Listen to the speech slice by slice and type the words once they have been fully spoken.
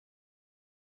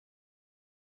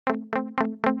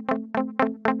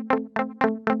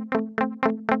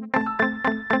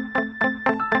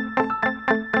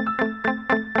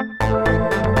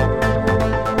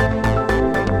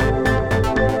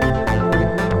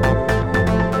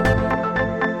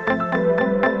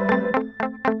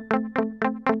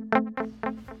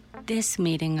This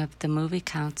meeting of the Movie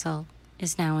Council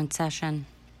is now in session.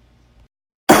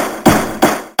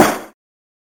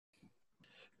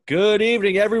 Good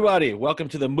evening, everybody. Welcome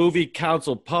to the Movie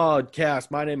Council podcast.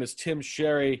 My name is Tim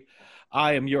Sherry.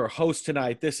 I am your host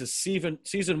tonight. This is season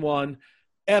 1,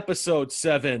 episode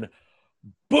 7.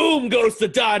 Boom goes the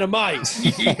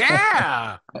dynamite.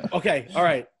 Yeah. Okay. All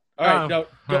right.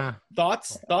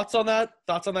 Thoughts on that?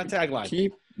 Thoughts on that tagline?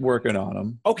 Keep working on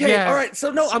them. Okay. Yeah. All right. So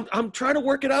no, I'm trying to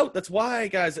work it out. That's why,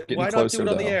 guys. Why not do it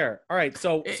on the air? All right.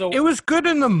 So it was good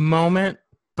in the moment,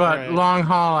 but Right. Long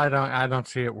haul, I don't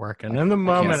see it working. In the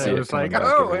moment, it was like,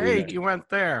 oh, hey, you went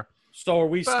there. So are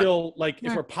we still like,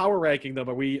 yeah. if we're power ranking them,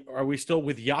 are we still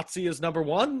with Yahtzee as number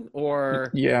 1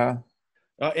 or Yeah.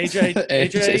 AJ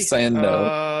AJ saying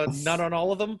no. None on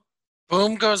all of them?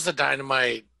 Boom goes the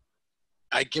dynamite.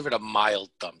 I give it a mild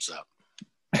thumbs up.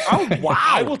 Oh, wow.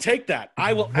 I will take that.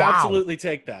 I will absolutely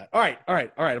take that. All right.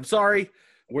 I'm sorry.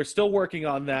 We're still working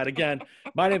on that. Again,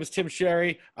 my name is Tim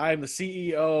Sherry. I am the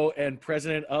CEO and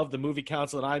president of the Movie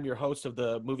Council, and I'm your host of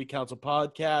the Movie Council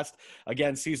podcast.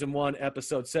 Again, season 1,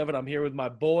 episode 7. I'm here with my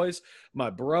boys, my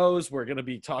bros. We're going to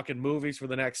be talking movies for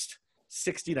the next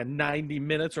 60 to 90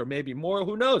 minutes or maybe more.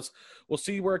 Who knows? We'll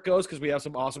see where it goes because we have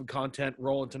some awesome content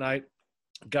rolling tonight.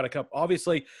 Got a couple.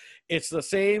 Obviously, it's the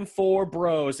same 4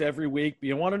 bros every week.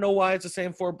 You want to know why it's the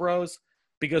same 4 bros?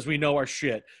 Because we know our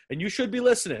shit. And you should be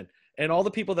listening. And all the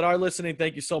people that are listening,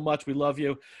 thank you so much. We love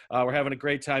you. We're having a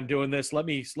great time doing this. Let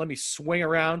me swing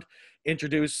around,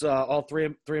 introduce all three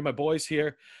of my boys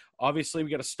here. Obviously,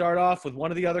 we got to start off with one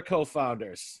of the other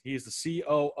co-founders. He's the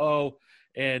COO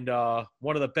and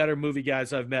one of the better movie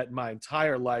guys I've met in my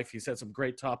entire life. He's had some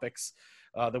great topics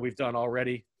that we've done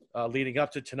already leading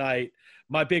up to tonight.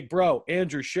 My big bro,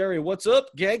 Andrew Sherry. What's up,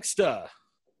 gangsta?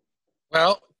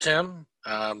 Well, Tim,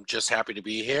 I'm just happy to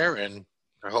be here, and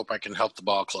I hope I can help the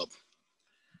ball club.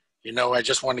 You know, I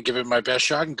just want to give it my best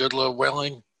shot, and good Lord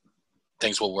willing,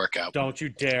 things will work out. Don't you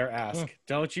dare ask.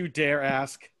 Don't you dare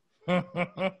ask. What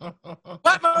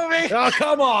movie? Oh,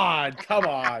 come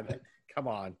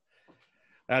on.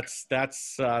 That's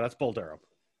Bull Durham.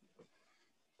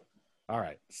 All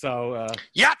right. So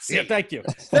Yahtzee. yeah,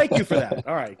 thank you for that.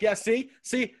 All right. Yeah, see,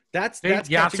 that's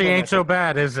Yahtzee ain't so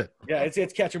bad, is it? Yeah,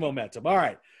 it's catching momentum. All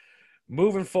right.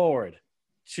 Moving forward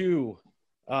to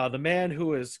the man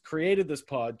who has created this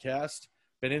podcast,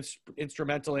 been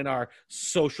instrumental in our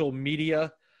social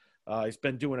media. He's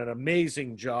been doing an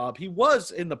amazing job. He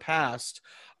was in the past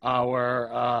he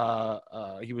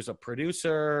was a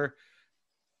producer,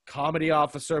 comedy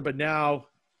officer, but now,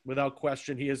 without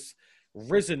question, he has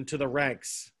risen to the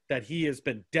ranks that he has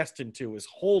been destined to his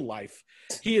whole life.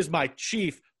 He is my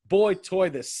chief boy toy,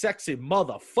 this sexy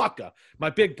motherfucker. My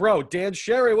big bro, Dan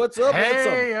Sherry. What's up,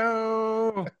 handsome? Hey,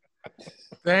 yo.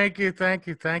 Thank you.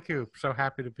 So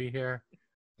happy to be here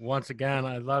once again.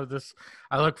 I love this.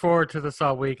 I look forward to this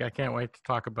all week. I can't wait to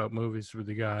talk about movies with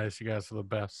you guys. You guys are the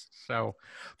best. So,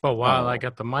 but while I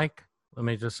got the mic, let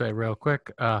me just say real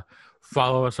quick,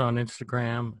 follow us on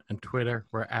Instagram and Twitter.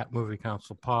 We're at Movie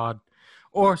Council Pod,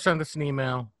 or send us an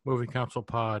email,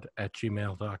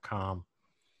 moviecouncilpod@gmail.com.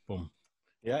 Boom.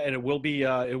 Yeah, and it will be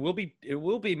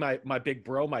my big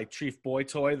bro, my chief boy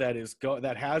toy that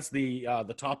has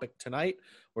the topic tonight.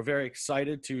 We're very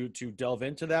excited to delve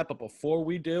into that. But before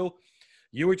we do,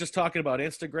 you were just talking about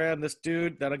Instagram. This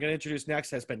dude that I'm going to introduce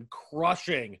next has been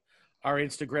crushing our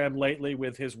Instagram lately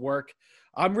with his work.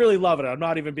 I'm really loving it. I'm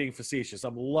not even being facetious.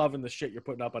 I'm loving the shit you're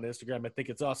putting up on Instagram. I think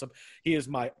it's awesome. He is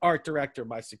my art director,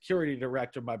 my security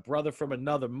director, my brother from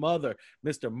another mother,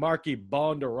 Mr. Marky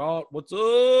Bondurant. What's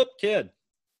up, kid?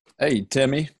 Hey,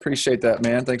 Timmy. Appreciate that,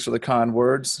 man. Thanks for the kind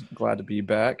words. Glad to be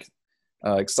back.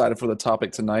 Excited for the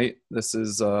topic tonight. This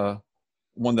is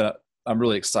one that I'm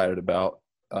really excited about.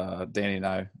 Danny and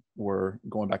I were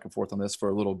going back and forth on this for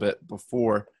a little bit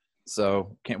before,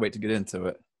 so can't wait to get into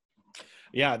it.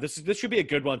 Yeah, this should be a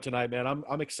good one tonight, man.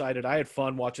 I'm excited. I had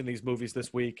fun watching these movies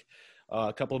this week.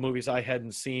 A couple of movies I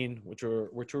hadn't seen, which were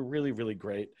really, really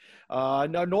great. Now,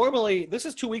 normally, this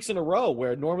is 2 weeks in a row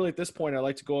where normally at this point I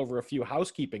like to go over a few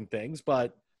housekeeping things,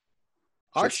 but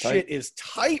our shit is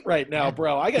tight right now,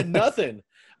 bro. I got nothing.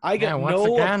 I got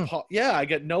I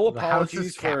got no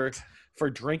apologies for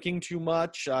drinking too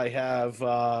much. I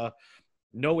have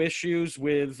no issues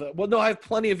with I have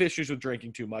plenty of issues with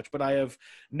drinking too much, but I have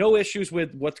no issues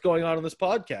with what's going on in this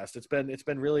podcast. It's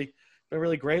been really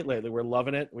great lately. We're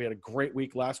loving it. We had a great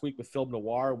week last week with Film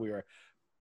Noir. We were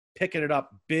picking it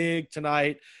up big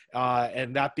tonight.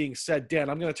 And that being said, Dan,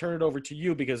 I'm going to turn it over to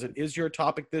you because it is your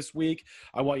topic this week.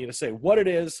 I want you to say what it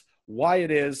is, why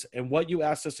it is, and what you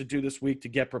asked us to do this week to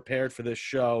get prepared for this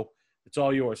show. It's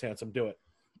all yours, handsome. Do it.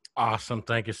 Awesome.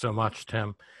 Thank you so much,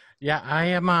 Tim. Yeah, I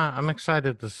am. I'm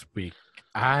excited to speak.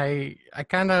 I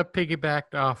kind of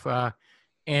piggybacked off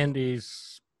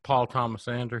Andy's Paul Thomas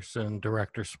Anderson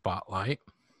director spotlight,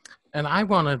 and I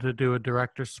wanted to do a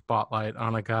director spotlight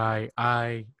on a guy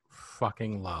I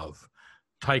fucking love,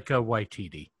 Taika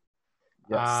Waititi.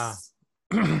 Yes.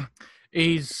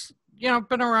 He's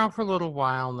been around for a little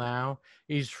while now.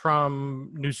 He's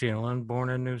from New Zealand, born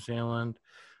in New Zealand.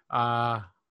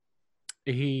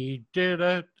 He did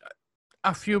a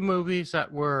few movies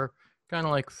that were kind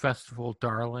of like festival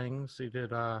darlings. He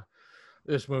did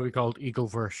this movie called Eagle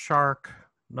vs. Shark,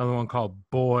 another one called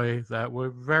Boy that were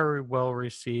very well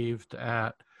received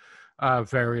at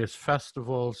various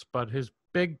festivals. But his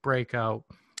big breakout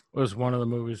was one of the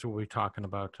movies we'll be talking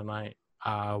about tonight,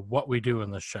 What We Do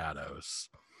in the Shadows.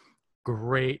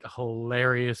 Great,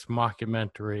 hilarious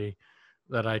mockumentary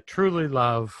that I truly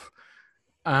love.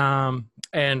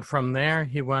 And from there,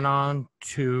 he went on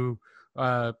to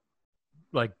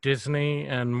like Disney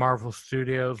and Marvel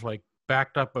Studios, like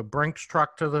backed up a Brinks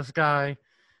truck to this guy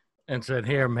and said,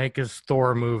 "Here, make his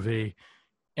Thor movie."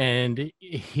 And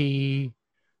he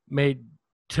made,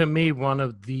 to me, one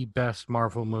of the best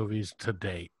Marvel movies to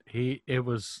date. It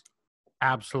was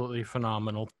absolutely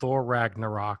phenomenal. Thor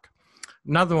Ragnarok,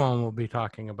 another one we'll be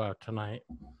talking about tonight.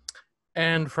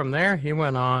 And from there, he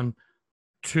went on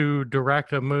to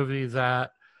direct a movie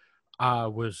that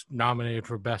was nominated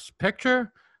for Best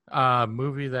Picture, a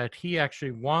movie that he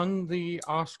actually won the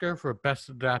Oscar for Best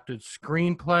Adapted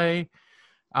Screenplay,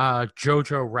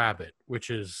 Jojo Rabbit, which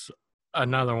is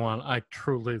another one I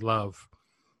truly love.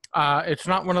 It's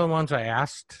not one of the ones I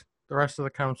asked the rest of the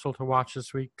council to watch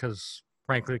this week because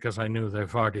I knew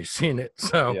they've already seen it.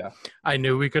 So Yeah. I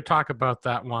knew we could talk about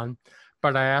that one.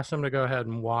 But I asked them to go ahead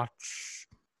and watch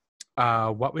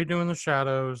What We Do in the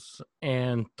Shadows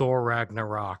and Thor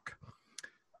Ragnarok.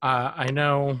 I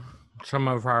know some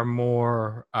of our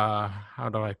more, how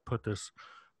do I put this,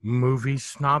 movie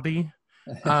snobby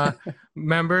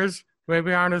members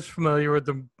maybe aren't as familiar with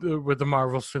the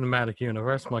Marvel Cinematic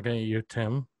Universe. I'm looking at you,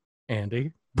 Tim,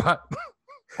 Andy, but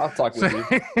I'll talk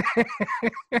with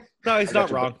you. No, he's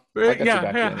not wrong. I got you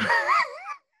back in.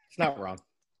 It's not wrong.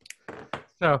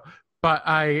 So, but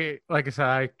like I said,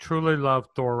 I truly love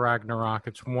Thor Ragnarok.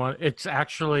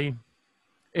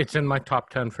 It's in my top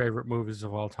 10 favorite movies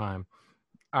of all time.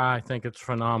 I think it's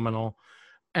phenomenal.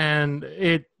 And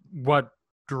what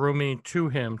drew me to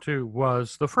him too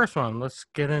was the first one. Let's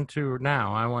get into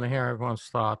now. I want to hear everyone's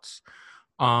thoughts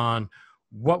on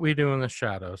What We Do in the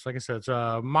Shadows. Like I said, it's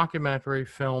a mockumentary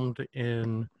filmed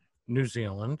in New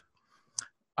Zealand.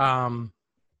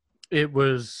 It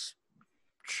was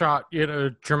shot,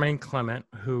 Jermaine Clement,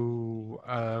 who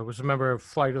was a member of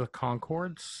Flight of the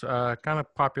Conchords, kind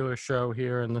of popular show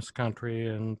here in this country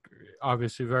and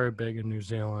obviously very big in New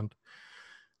Zealand.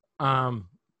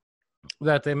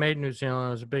 That they made New Zealand.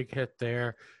 It was a big hit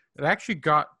there. It actually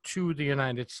got to the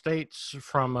United States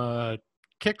from a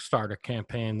Kickstarter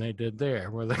campaign they did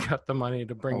there where they got the money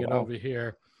to bring it over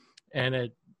here. And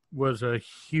it was a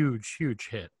huge, huge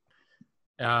hit.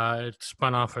 It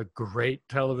spun off a great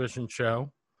television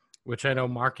show, which I know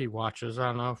Marky watches. I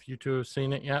don't know if you two have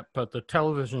seen it yet, but the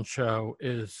television show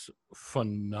is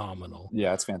phenomenal.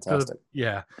 Yeah, it's fantastic.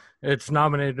 It's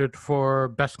nominated for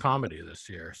Best Comedy this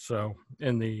year, so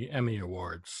in the Emmy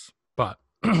Awards. But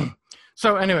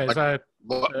so, anyways,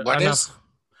 what is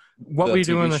What We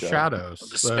Do in the show. Shadows, The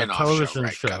the spin-off television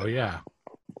show, right, show, yeah.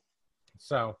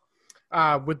 So,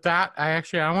 with that, I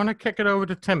want to kick it over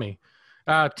to Timmy.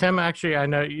 Tim, actually, I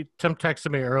know Tim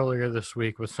texted me earlier this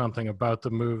week with something about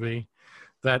the movie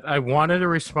that I wanted to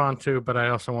respond to, but I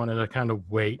also wanted to kind of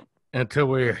wait until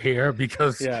we were here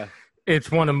because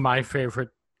it's one of my favorite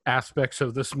aspects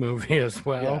of this movie as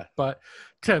well. Yeah. But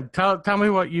Tim, tell me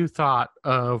what you thought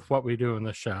of What We Do in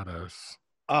the Shadows.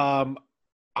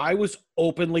 I was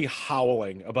openly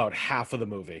howling about half of the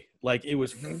movie. Like it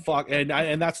was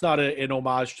and that's not an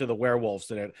homage to the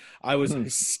werewolves in it. I was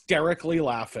hysterically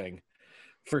laughing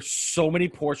for so many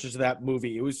portions of that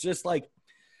movie. It was just like,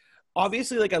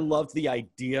 obviously, like I loved the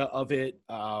idea of it.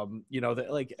 That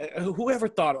like whoever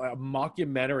thought a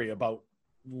mockumentary about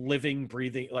living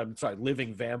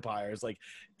vampires like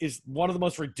is one of the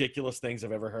most ridiculous things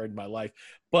I've ever heard in my life.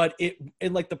 But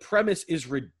the premise is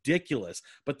ridiculous,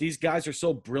 but these guys are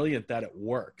so brilliant that it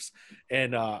works.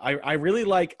 And I really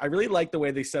like the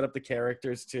way they set up the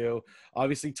characters too.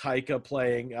 Obviously, Taika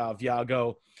playing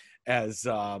Viago as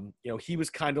he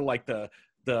was kind of like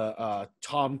the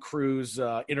Tom Cruise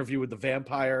Interview with the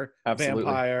Vampire.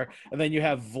 Absolutely. And then you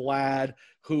have Vlad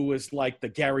who was like the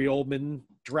Gary Oldman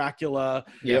Dracula,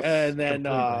 Yep. and then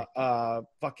Completely.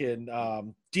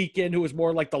 Deacon, who was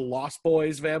more like the Lost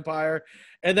Boys vampire,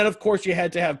 and then of course you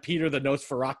had to have Peter the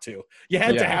Nosferatu. You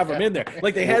had to have him in there.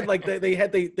 Like they had like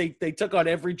they took on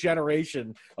every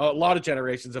generation, a lot of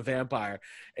generations of vampire,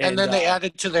 And then they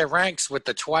added to their ranks with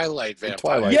the Twilight vampire.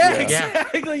 Twilight. Yeah,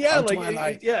 exactly. Yeah, I'm like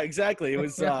Twilight. yeah, exactly. It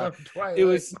was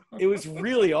it was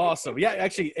really awesome. Yeah,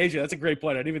 actually, AJ, that's a great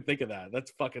point. I didn't even think of that.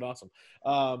 That's fucking awesome.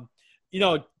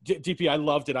 DP, I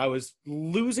loved it. I was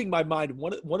losing my mind.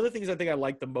 One of the things I think I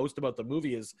like the most about the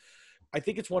movie is, I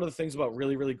think it's one of the things about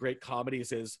really, really great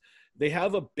comedies is they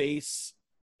have a base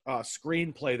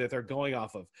screenplay that they're going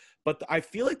off of. But I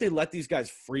feel like they let these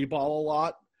guys freeball a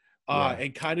lot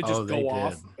and kind of just go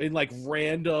off in like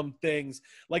random things.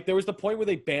 Like there was the point where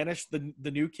they banished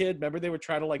the new kid. Remember they were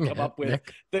trying to like come up with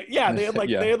they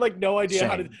had like no idea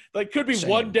how to, like, could be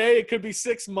one day, it could be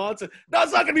 6 months. No,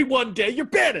 it's not gonna be one day. You're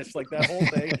banished. Like that whole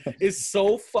thing is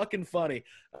so fucking funny.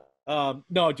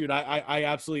 No, dude, I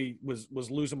absolutely was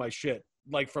losing my shit.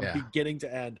 Like from beginning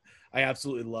to end. I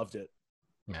absolutely loved it.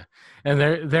 Yeah,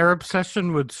 and their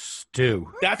obsession with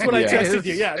Stu. That's what I texted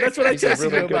you. Yeah, that's what I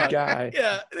texted really you about. good guy.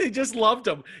 Yeah, they just loved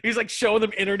him. He's like showing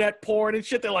them internet porn and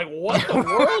shit. They're like, "What the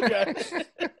world, guys?"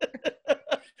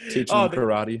 Teaching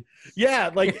karate.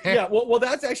 Yeah, like Well,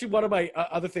 that's actually one of my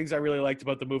other things I really liked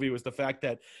about the movie was the fact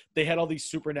that they had all these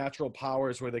supernatural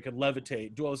powers where they could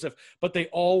levitate, do all this stuff, but they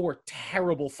all were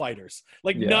terrible fighters.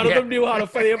 Like none of them knew how to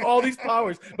fight. They have all these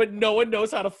powers, but no one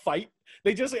knows how to fight.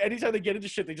 They just, anytime they get into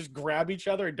shit, they just grab each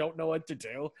other and don't know what to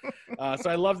do. So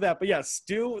I love that. But yeah,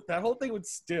 Stu, that whole thing with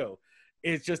Stu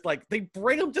is just like, they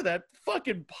bring him to that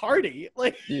fucking party.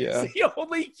 Like, he's the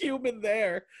only human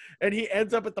there, and he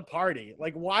ends up at the party.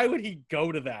 Like, why would he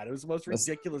go to that? It was the most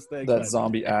ridiculous thing. That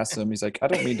zombie asked him, he's like, I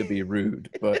don't mean to be rude,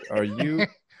 but are you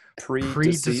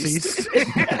pre-deceased?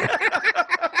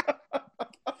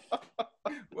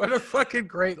 What a fucking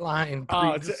great line.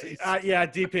 Yeah,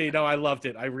 DP. No, I loved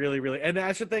it. I really, really. And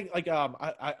that's the thing. Like,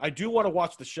 I do want to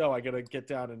watch the show. I gotta get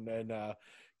down and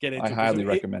get into. I highly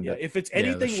recommend it. If it's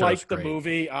anything like the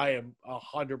movie, I am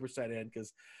 100% in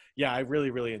because, I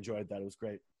really, really enjoyed that. It was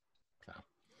great.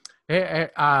 Hey,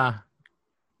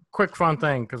 quick fun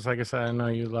thing, because like I said, I know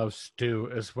you love Stu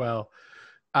as well.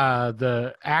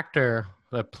 The actor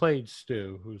that played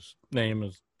Stu, whose name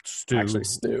is Stu. Actually,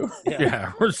 Stu.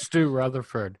 Or Stu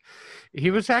Rutherford. He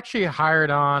was actually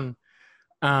hired on,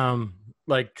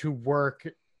 like to work,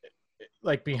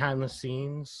 like behind the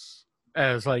scenes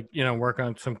as like, work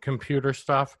on some computer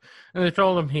stuff. And they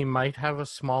told him he might have a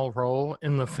small role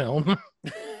in the film.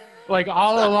 Like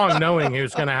all along knowing he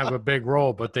was going to have a big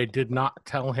role, but they did not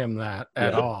tell him that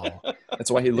at all. That's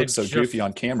why he looks so goofy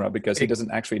on camera, because he doesn't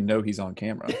actually know he's on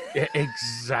camera.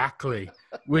 Exactly.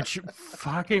 Which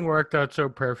fucking worked out so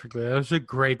perfectly. That was a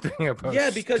great thing about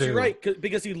because Stu. you're right.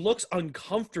 Because he looks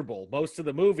uncomfortable most of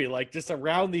the movie, like just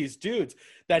around these dudes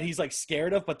that he's like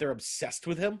scared of, but they're obsessed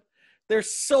with him. They're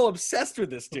so obsessed with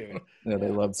this dude. Yeah, they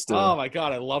love Stu. Oh my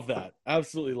God, I love that.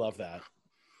 Absolutely love that.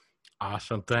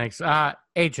 Awesome. Thanks.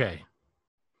 AJ.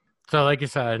 So like you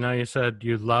said, I know you said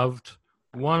you loved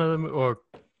one of them or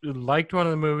liked one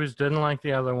of the movies, didn't like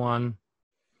the other one.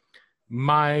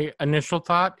 My initial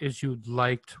thought is you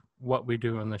liked What We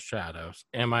Do in the Shadows.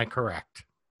 Am I correct?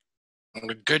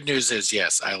 The good news is,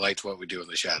 yes, I liked What We Do in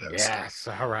the Shadows. Yes.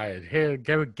 All right. Here,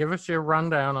 give us your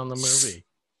rundown on the movie.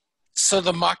 So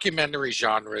the mockumentary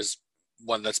genre is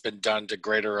one that's been done to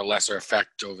greater or lesser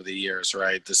effect over the years,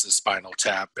 right? This is Spinal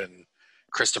Tap and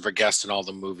Christopher Guest and all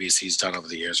the movies he's done over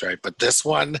the years, right? But this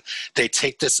one, they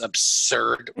take this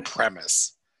absurd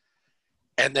premise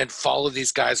and then follow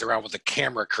these guys around with a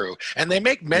camera crew, and they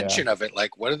make mention of it,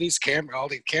 like, what are these all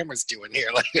these cameras doing here?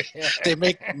 Like, they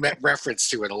make reference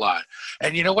to it a lot.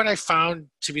 And you know what I found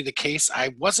to be the case?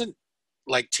 I wasn't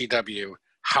like TW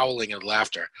howling in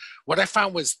laughter. What I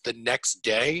found was the next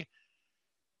day,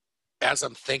 as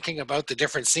I'm thinking about the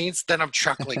different scenes, then I'm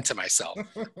chuckling to myself.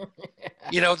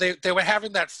 They were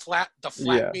having that flat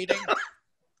meeting,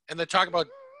 and they're talking about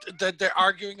they're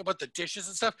arguing about the dishes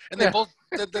and stuff, and they both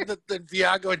the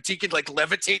Viago and Deacon like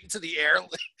levitate into the air,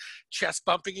 like, chest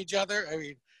bumping each other. I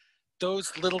mean,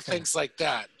 those little things like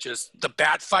that. Just the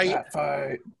bat fight.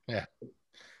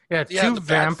 Two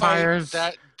vampires.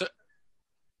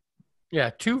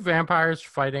 Two vampires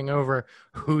fighting over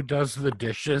who does the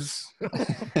dishes.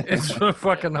 It's a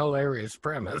fucking hilarious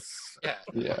premise.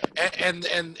 Yeah. And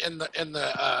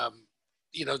the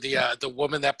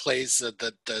woman that plays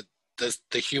the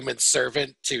the human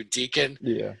servant to Deacon.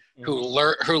 Yeah. Who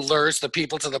lures the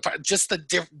people to the just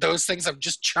those things. I'm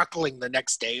just chuckling the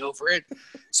next day over it.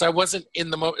 So I wasn't in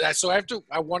the moment. So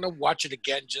I want to watch it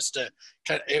again just to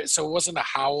so it wasn't a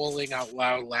howling out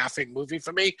loud laughing movie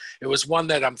for me. It was one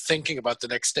that I'm thinking about the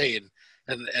next day.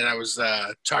 And I was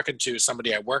talking to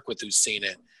somebody I work with who's seen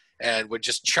it, and we're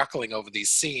just chuckling over these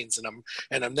scenes.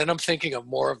 And then I'm thinking of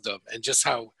more of them and just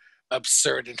how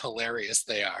absurd and hilarious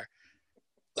they are.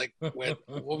 Like what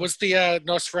was the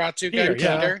Nosferatu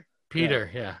guy?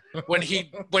 Peter, yeah. When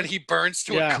he burns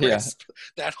to a crisp,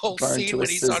 that whole scene when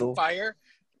he's on fire.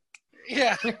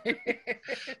 Yeah,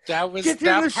 that was Get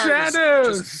that in the part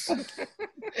shadows.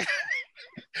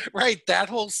 Right, that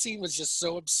whole scene was just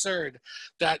so absurd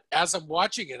that as I'm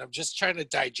watching it, I'm just trying to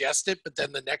digest it. But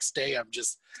then the next day,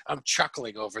 I'm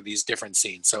chuckling over these different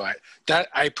scenes. So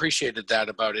I appreciated that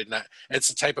about it, and it's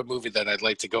the type of movie that I'd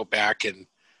like to go back and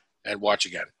watch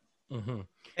again. Mm-hmm.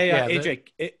 Hey,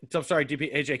 AJ, I'm sorry,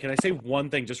 DP. AJ, can I say one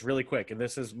thing just really quick? And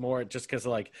this is more just because,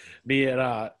 like, me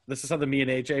and this is something me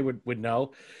and AJ would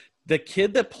know. The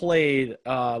kid that played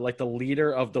like the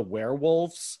leader of the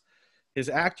werewolves, his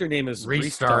actor name is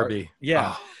Rhys Darby.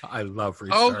 Yeah, I love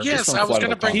Rhys Oh Darby. yes, I was going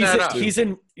to bring that up. He's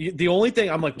in the only thing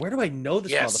I'm like, where do I know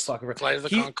this motherfucker? Flight of the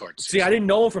Conchords. See, I didn't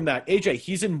know him from that. AJ,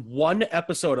 he's in one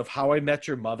episode of How I Met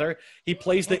Your Mother. He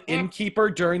plays the innkeeper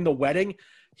during the wedding.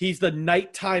 He's the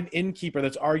nighttime innkeeper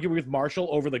that's arguing with Marshall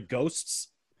over the ghosts.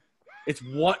 It's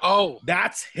what? Oh,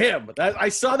 that's him. I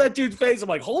saw that dude's face. I'm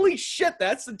like, holy shit,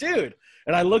 that's the dude.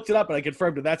 And I looked it up and I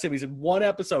confirmed it. That's him. He's in one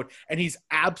episode, and he's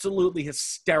absolutely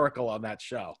hysterical on that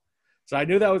show. So I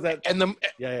knew that was that. And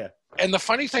And the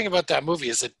funny thing about that movie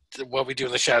is that What We Do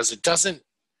in the Shadows, it doesn't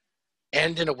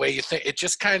end in a way you think. It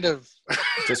just kind of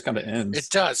ends. It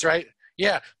does, right?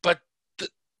 Yeah, but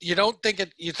you don't think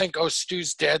it. You think, oh,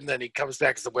 Stu's dead, and then he comes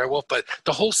back as the werewolf. But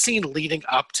the whole scene leading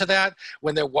up to that,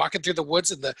 when they're walking through the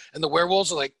woods and the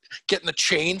werewolves are like getting the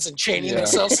chains and chaining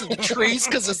themselves to the trees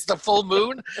because it's the full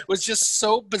moon, was just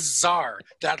so bizarre.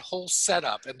 That whole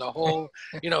setup and the whole,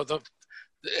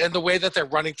 and the way that they're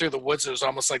running through the woods, it was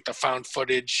almost like the found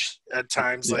footage at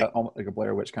times, like almost like a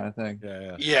Blair Witch kind of thing.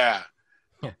 Yeah.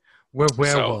 We're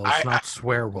werewolves, not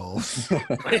swearwolves.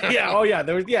 Yeah. Oh, yeah.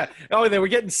 They were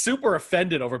getting super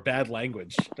offended over bad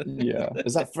language. Yeah.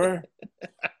 Is that fur?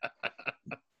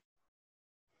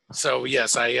 So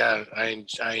yes, I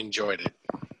enjoyed it.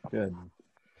 Good.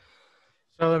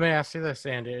 So let me ask you this,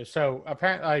 Andy. So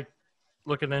apparently, like,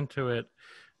 looking into it,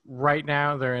 right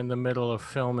now they're in the middle of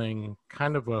filming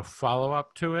kind of a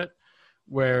follow-up to it,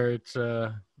 where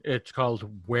it's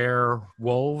called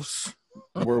Werewolves.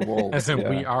 We're wolves. As in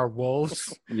we are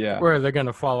wolves. Yeah. Where they're going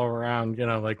to follow around,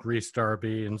 like Rhys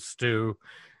Darby and Stu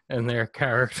and their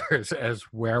characters as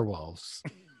werewolves.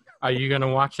 Are you going to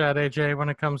watch that, AJ, when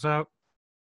it comes out?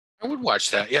 I would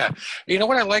watch that, yeah. You know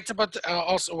what I liked about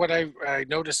also what I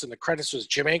noticed in the credits was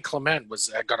Jermaine Clement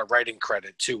got a writing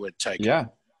credit too with Taika. Yeah.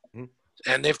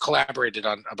 And they've collaborated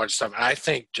on a bunch of stuff. And I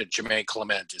think Jermaine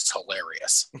Clement is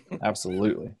hilarious.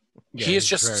 Absolutely. Yeah, he is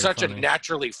just such funny. a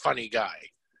naturally funny guy.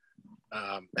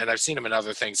 And I've seen him in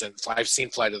other things, and I've seen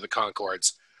Flight of the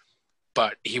Conchords,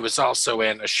 but he was also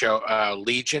in a show,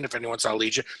 Legion. If anyone saw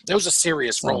Legion, it was a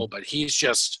serious role, but he's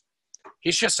just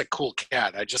a cool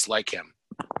cat. I just like him.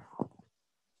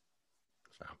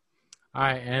 So, all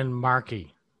right, and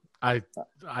Marky, I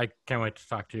can't wait to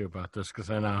talk to you about this because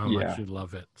I know how much you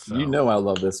love it. So. You know I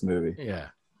love this movie. Yeah.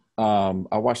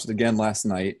 I watched it again last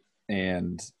night,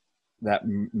 and that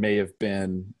may have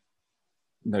been,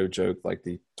 no joke, like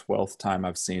the 12th time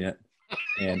I've seen it,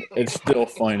 and it's still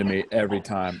funny to me every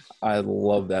time. I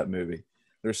love that movie.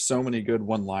 There's so many good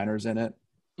one-liners in it.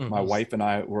 Mm-hmm. My wife and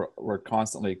I were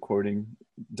constantly quoting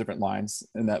different lines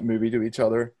in that movie to each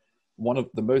other. One of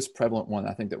the most prevalent one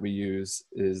I think that we use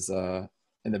is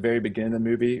in the very beginning of the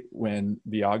movie when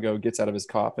Viago gets out of his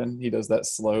coffin. He does that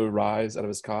slow rise out of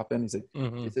his coffin. He's like,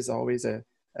 "This is always a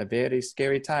very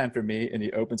scary time for me," and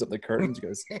he opens up the curtains and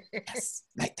goes, "Yes,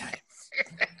 nighttime."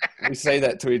 We say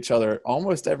that to each other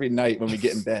almost every night when we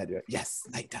get in bed. Like, yes,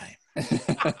 nighttime.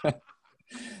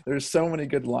 There's so many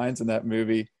good lines in that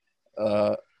movie.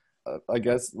 I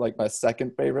guess like my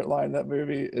second favorite line in that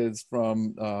movie is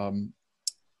from,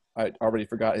 I already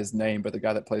forgot his name, but the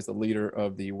guy that plays the leader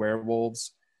of the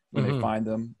werewolves when they find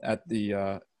them at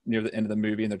the near the end of the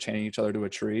movie and they're chaining each other to a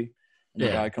tree. And the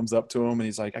guy comes up to him and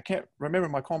he's like, "I can't remember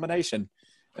my combination."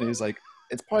 And he's like,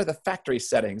 "It's probably the factory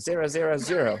setting,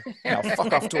 000. Now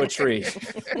fuck off to a tree."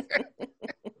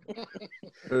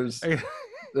 There's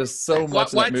so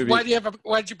much in that movie.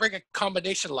 Why'd you bring a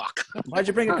combination lock? Why'd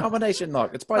you bring a combination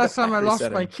lock? It's probably last time I lost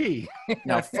my key.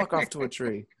 Now fuck off to a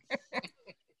tree.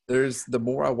 there's the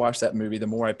more I watch that movie, the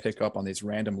more I pick up on these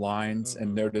random lines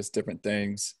and notice different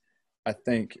things. I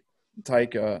think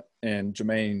Taika and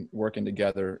Jermaine working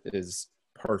together is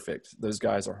perfect. Those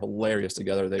guys are hilarious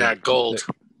together. Gold.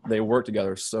 They work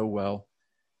together so well.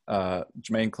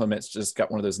 Jermaine Clement's just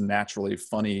got one of those naturally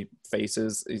funny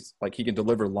faces. He's like, he can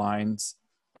deliver lines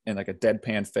in like a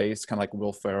deadpan face, kind of like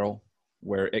Will Ferrell,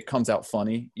 where it comes out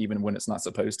funny even when it's not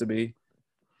supposed to be.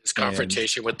 His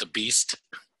confrontation with the Beast.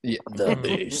 Yeah, the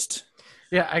Beast.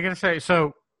 Yeah, I gotta say,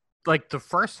 so like the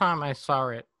first time I saw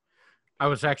it, I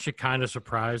was actually kind of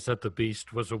surprised that the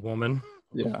Beast was a woman.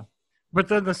 Yeah. But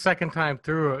then the second time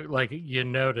through, like, you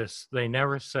notice they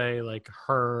never say like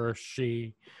her,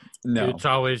 she. No. It's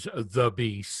always the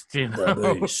Beast. You know?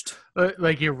 The Beast.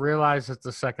 Like you realize it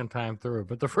the second time through,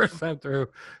 but the first time through,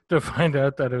 to find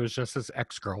out that it was just his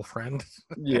ex-girlfriend.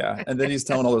 Yeah, and then he's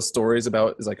telling all those stories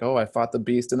about, he's like, oh, I fought the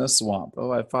Beast in a swamp.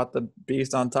 Oh, I fought the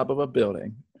Beast on top of a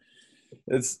building.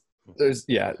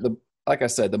 Like I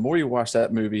said, the more you watch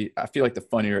that movie, I feel like the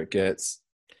funnier it gets.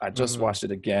 I just watched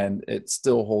it again. It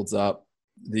still holds up.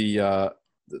 The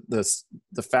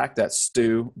fact that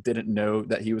Stu didn't know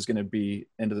that he was going to be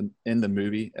in the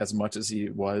movie as much as he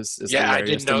was. I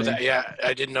didn't know that. Yeah,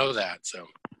 I didn't know that. So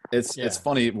it's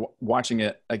funny watching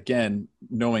it again,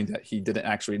 knowing that he didn't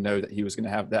actually know that he was going to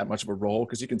have that much of a role,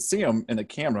 because you can see him in the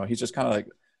camera. He's just kind of like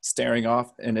staring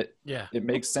off, and it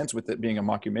makes sense with it being a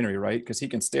mockumentary, right? Because he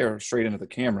can stare straight into the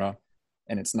camera,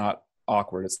 and it's not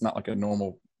awkward. It's not like a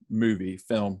normal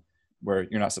film where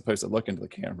you're not supposed to look into the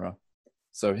camera.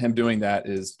 So him doing that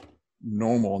is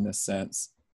normal in this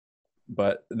sense.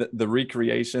 But the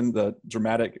recreation, the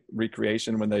dramatic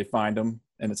recreation when they find him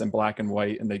and it's in black and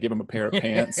white and they give him a pair of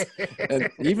pants, and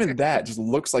even that just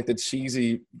looks like the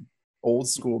cheesy old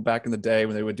school back in the day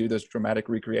when they would do those dramatic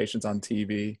recreations on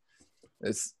TV.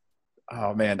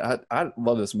 Oh man, I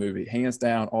love this movie, hands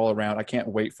down, all around. I can't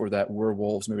wait for that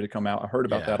Werewolves movie to come out. I heard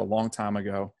about that a long time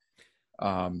ago.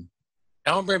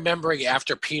 Now I'm remembering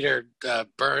after Peter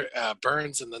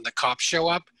burns and then the cops show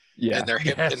up. Yeah, and they're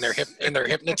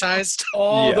hypnotized.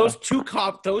 Oh, Yeah. those two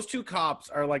cops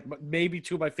are like maybe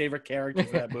two of my favorite characters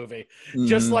in that movie.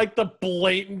 Just like the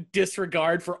blatant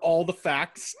disregard for all the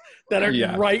facts that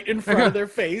are right in front of their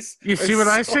face. You see what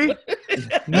I see?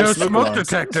 No smoke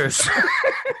detectors.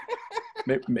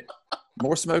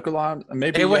 More smoke alarm.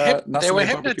 Maybe they were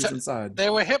hypnotized inside. They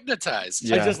were hypnotized.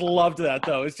 Yeah. I just loved that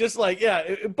though. It's just like,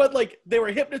 but like they were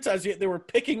hypnotized, yet they were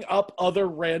picking up other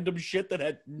random shit that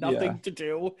had nothing to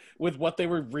do with what they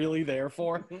were really there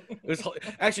for. It was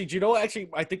actually, do you know? Actually,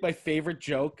 I think my favorite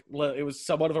joke, it was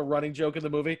somewhat of a running joke in the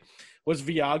movie, was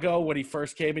Viago when he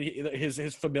first came and his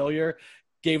familiar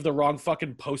gave the wrong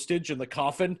fucking postage in the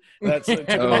coffin. That took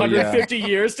him 150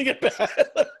 years to get back.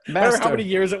 I don't know how many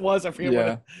years it was. I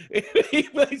forget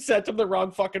what he sent him the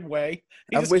wrong fucking way.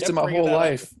 I've wasted my whole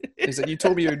life. He said, you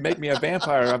told me you would make me a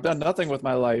vampire. I've done nothing with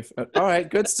my life. All right,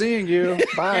 good seeing you.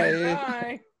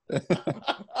 Bye.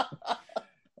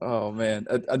 Oh, man.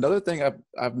 Another thing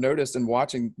I've noticed in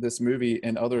watching this movie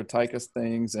and other Taika's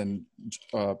things and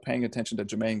paying attention to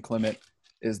Jermaine Clement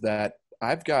is that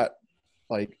I've got,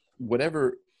 like,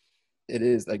 whatever it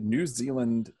is, like New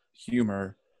Zealand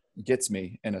humor gets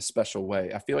me in a special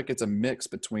way. I feel like it's a mix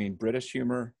between British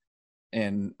humor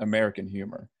and American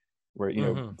humor, where, you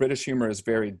know, British humor is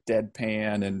very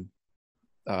deadpan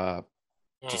and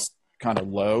just kind of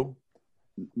low.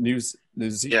 New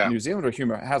Zealander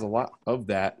humor has a lot of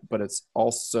that, but it's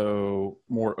also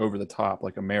more over the top,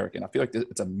 like American. I feel like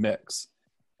it's a mix,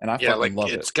 and I fucking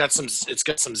love it. It's got some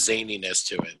zaniness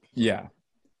to it. Yeah.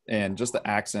 And just the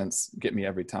accents get me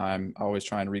every time. I always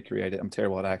try and recreate it. I'm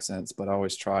terrible at accents, but I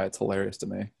always try. It's hilarious to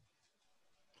me.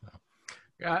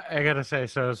 I gotta say,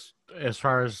 so as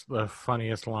far as the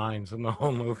funniest lines in the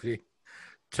whole movie,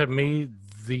 to me,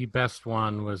 the best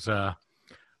one was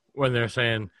when they're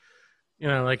saying, you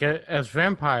know, like as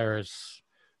vampires,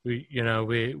 we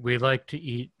like to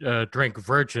eat, drink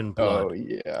virgin blood. Oh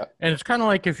yeah. And it's kind of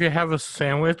like if you have a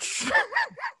sandwich,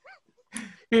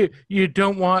 you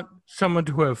don't want someone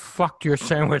to have fucked your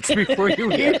sandwich before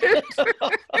you eat it.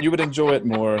 You would enjoy it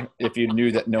more if you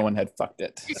knew that no one had fucked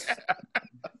it.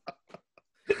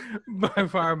 By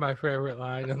far my favorite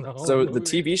line in the whole movie. The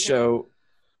TV show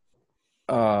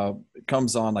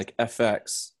comes on like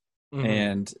FX,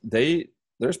 and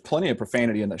there's plenty of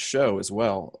profanity in the show as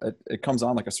well. It comes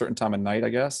on like a certain time of night, I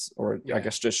guess, or I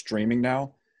guess just streaming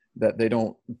now, that they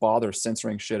don't bother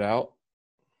censoring shit out.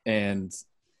 And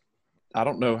I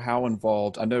don't know how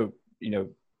involved. I know,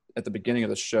 at the beginning of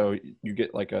the show, you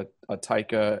get like a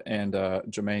Taika and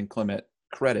Jermaine Clement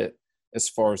credit as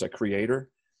far as a creator.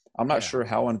 I'm not sure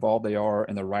how involved they are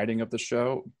in the writing of the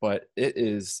show, but it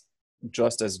is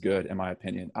just as good in my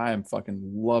opinion. I am fucking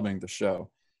loving the show.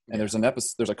 And there's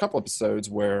a couple episodes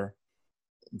where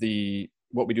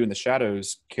what we do in the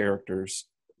shadows characters,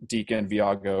 Deacon,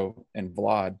 Viago, and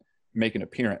Vlad, make an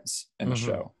appearance in the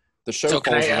show. The show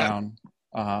falls around.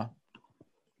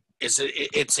 It's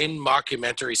in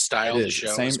mockumentary style? The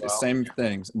show same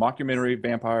things, mockumentary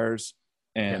vampires,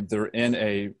 and they're in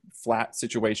a flat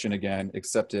situation again,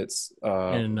 except it's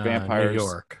in vampires New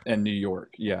York. In New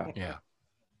York. Yeah.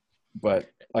 But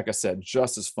like I said,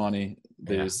 just as funny.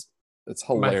 It's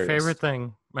hilarious.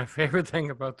 My favorite thing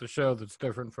about the show that's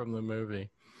different from the movie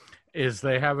is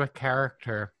they have a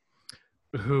character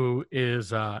who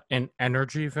is an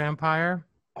energy vampire.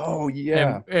 Oh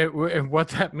yeah. And what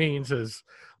that means is,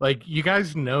 like, you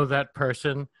guys know that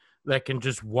person that can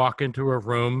just walk into a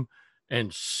room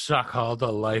and suck all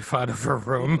the life out of a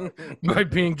room by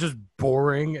being just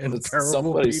boring and terrible.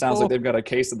 Somebody people. Sounds like they've got a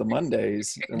case of the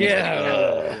Mondays.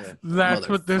 That's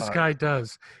what this guy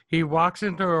does. He walks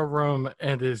into a room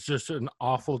and is just an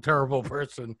awful, terrible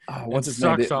person. What's his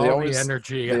name? They always, the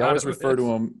energy. They always refer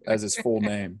to him as his full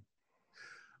name.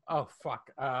 Oh fuck!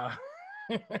 I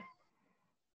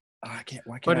can't.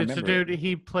 Why can't but I it's remember a dude.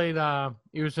 He played.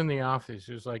 He was in The Office.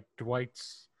 He was like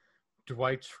Dwight's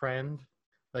friend.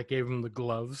 That gave him the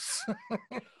gloves.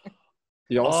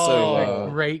 He also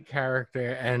great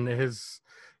character, and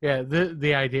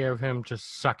the idea of him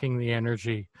just sucking the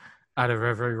energy out of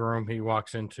every room he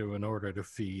walks into in order to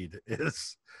feed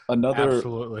is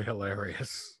absolutely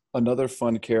hilarious. Another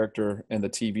fun character in the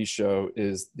TV show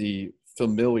is the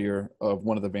familiar of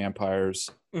one of the vampires.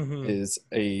 Is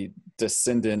a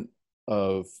descendant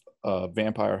of a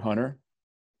vampire hunter,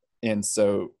 and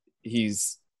so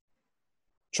he's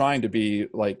trying to be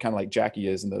kind of like Jackie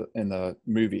is in the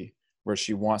movie, where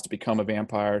she wants to become a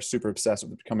vampire, super obsessed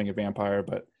with becoming a vampire,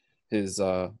 but his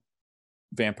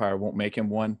vampire won't make him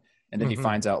one. And then he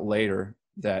finds out later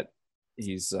that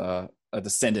he's a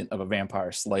descendant of a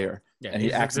vampire slayer. Yeah, and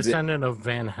he's a descendant of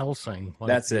Van Helsing.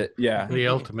 That's it. Yeah, the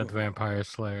ultimate vampire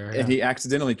slayer. And he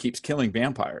accidentally keeps killing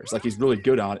vampires. Like he's really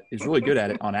good at it. He's really good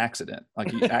at it on accident.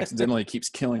 Like he accidentally keeps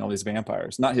killing all these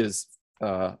vampires. Not his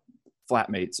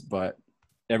flatmates, but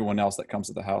everyone else that comes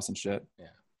to the house and shit. Yeah.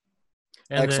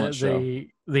 And excellent show.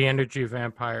 The energy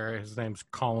vampire, his name's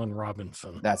Colin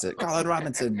Robinson. That's it. Colin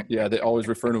Robinson. Yeah, they always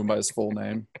refer to him by his full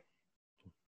name.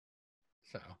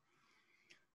 So,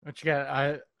 what you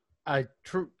got?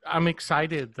 I'm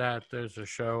excited that there's a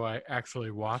show I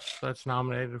actually watched that's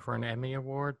nominated for an Emmy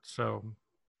Award, so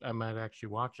I might actually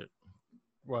watch it.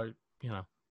 Well,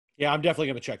 Yeah, I'm definitely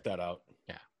going to check that out.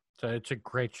 Yeah. So it's a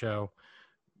great show.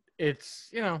 It's,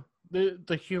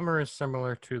 the humor is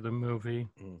similar to the movie.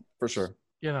 For sure.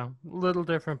 A little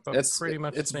different, but pretty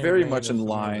much it's very much in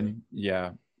line.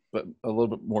 Yeah, but a little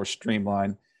bit more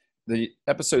streamlined. The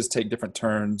episodes take different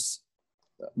turns.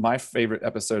 My favorite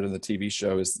episode of the TV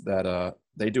show is that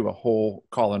they do a whole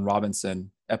Colin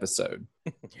Robinson episode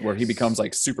where he becomes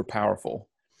like super powerful.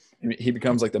 He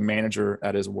becomes like the manager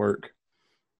at his work.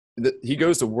 He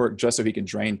goes to work just so he can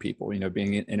drain people,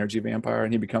 being an energy vampire,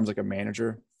 and he becomes like a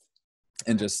manager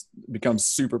and just becomes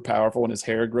super powerful, and his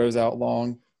hair grows out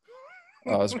long.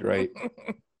 Oh, it's great.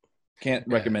 Can't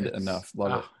recommend it enough.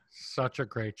 Love it. Such a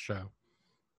great show.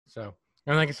 So,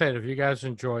 and like I said, if you guys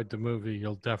enjoyed the movie,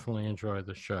 you'll definitely enjoy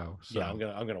the show. So, yeah, I'm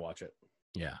gonna watch it.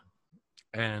 Yeah.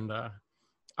 And all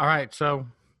right, so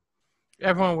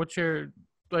everyone, what's your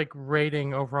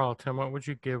rating overall? Tim, what would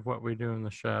you give What We Do in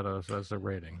the Shadows as a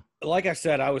rating? Like I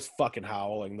said, I was fucking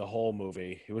howling the whole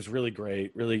movie. It was really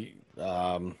great. Really,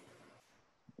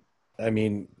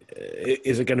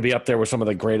 is it going to be up there with some of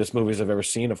the greatest movies I've ever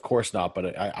seen? Of course not,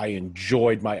 but I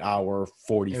enjoyed my hour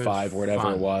 45 or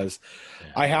whatever it was.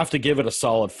 Yeah. I have to give it a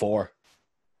solid 4.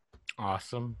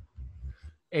 Awesome.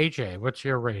 AJ, what's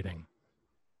your rating?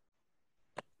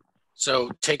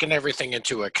 So taking everything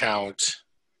into account,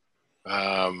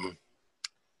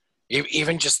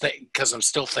 even just because I'm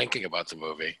still thinking about the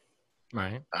movie.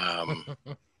 Right.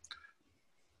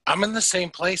 I'm in the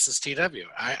same place as TW.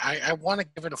 I want to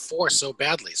give it a 4 so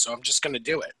badly, so I'm just going to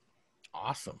do it.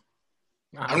 Awesome.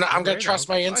 I'm going to trust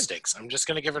my instincts. I'm just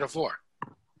going to give it a 4.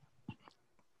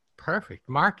 Perfect.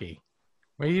 Marky,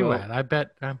 where are you at? I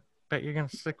bet you're going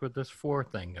to stick with this 4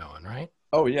 thing going, right?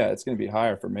 Oh, yeah. It's going to be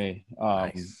higher for me.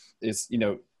 Nice. It's, kind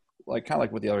of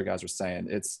like what the other guys were saying.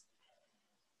 It's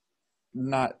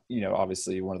not,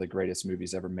 obviously one of the greatest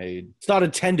movies ever made. It's not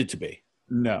intended to be.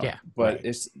 No, yeah, but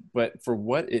right. But for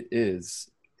what it is,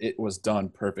 it was done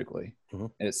perfectly. Mm-hmm.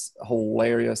 It's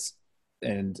hilarious,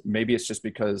 and maybe it's just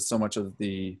because so much of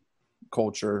the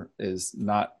culture is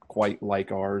not quite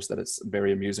like ours, that it's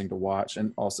very amusing to watch.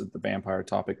 And also the vampire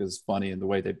topic is funny in the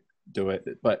way they do it.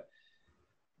 But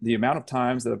the amount of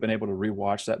times that I've been able to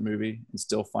rewatch that movie and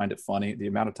still find it funny, the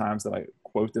amount of times that I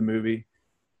quote the movie,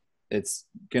 it's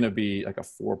going to be like a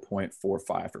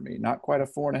 4.45 for me. Not quite a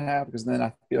 4.5, because then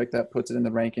I feel like that puts it in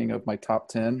the ranking of my top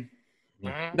 10.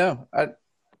 No, Yeah,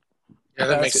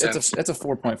 that makes sense. It's a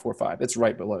 4.45. It's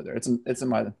right below there. It's in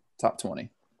my top 20.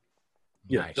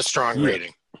 Yeah, It's a strong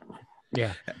rating.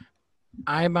 Yeah,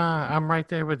 I'm right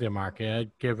there with you, Mark.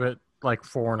 I'd give it like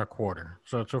 4.25.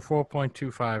 So it's a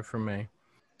 4.25 for me.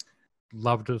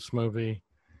 Loved this movie,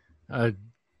 and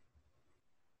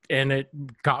it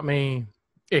got me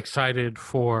excited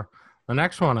for the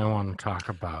next one I want to talk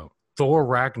about, Thor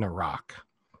Ragnarok,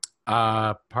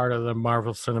 part of the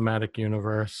Marvel Cinematic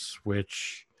Universe,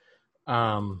 which, what?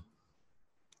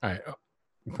 I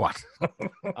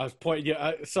was pointing.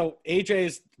 Yeah, so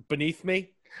AJ's beneath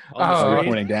me. Oh,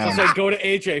 pointing down. So go to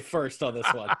AJ first on this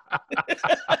one.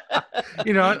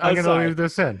 You know what? I'm going to leave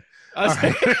this in. All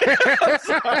right. I'm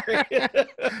sorry.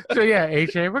 So yeah,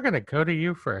 AJ, we're going to go to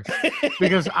you first,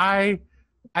 because I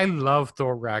love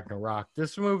Thor Ragnarok.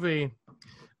 This movie,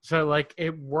 so like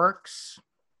it works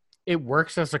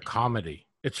as a comedy.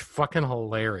 It's fucking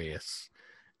hilarious.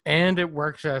 And it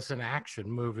works as an action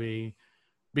movie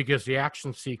because the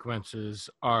action sequences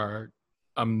are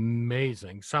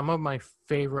amazing. Some of my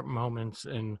favorite moments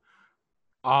in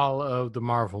all of the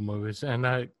Marvel movies. And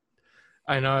I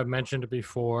know I've mentioned it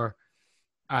before.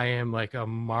 I am like a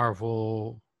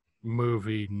Marvel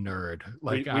movie nerd.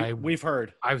 Like we've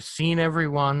heard. I've seen every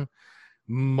one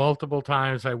multiple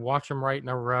times. I watch them right in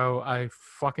a row. I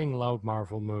fucking love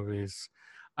Marvel movies.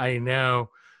 I know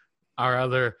our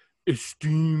other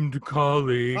esteemed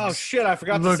colleagues. Oh shit! I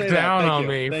forgot to look say that. down Thank on you.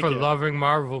 me Thank for you. loving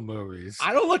Marvel movies.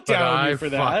 I don't look down on you for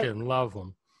that. I fucking love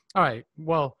them. All right.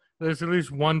 Well, there's at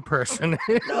least one person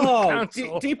in No,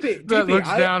 council DP that looks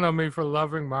down on me for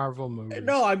loving Marvel movies.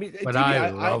 No, I mean, but DP, I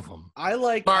love them. I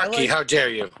like Marky, how dare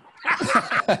you?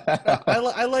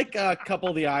 I like a couple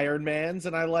of the Iron Mans,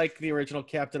 and I like the original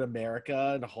Captain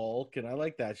America and Hulk, and I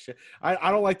like that shit. I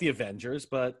don't like the Avengers,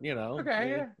 but you know,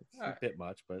 Okay, it's a bit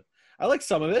much, but I like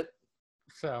some of it.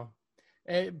 So,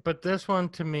 but this one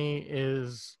to me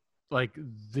is like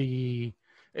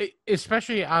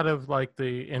especially out of like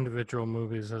the individual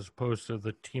movies as opposed to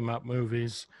the team up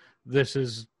movies, this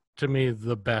is to me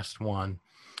the best one.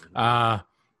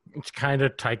 It's kind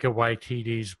of Taika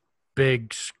Waititi's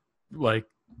big like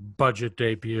budget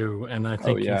debut, and I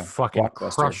think he fucking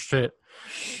crushed it.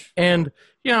 And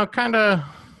you know, kind of,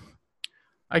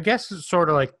 I guess it's sort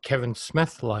of like Kevin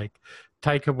Smith, like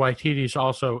Taika Waititi's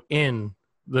also in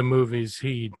the movies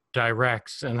he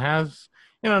directs and has,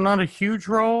 you know, not a huge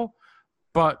role,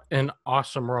 but an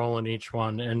awesome role in each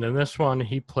one. And in this one,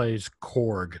 he plays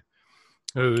Korg,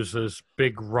 who's this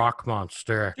big rock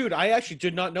monster. Dude, I actually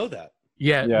did not know that.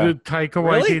 Yeah. Taika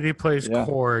Waititi plays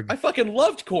Korg. I fucking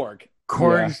loved Korg.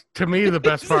 Korg's, to me, the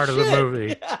best part of the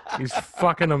movie. Yeah. He's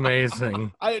fucking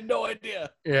amazing. I had no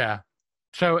idea. Yeah.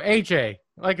 So, AJ,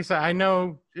 like I said, I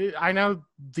know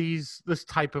this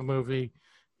type of movie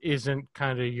isn't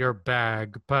kind of your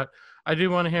bag, but I do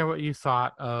want to hear what you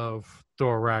thought of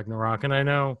Thor Ragnarok. And I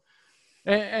know,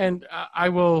 and I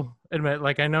will admit,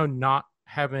 like, I know not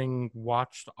having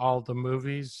watched all the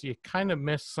movies, you kind of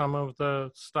miss some of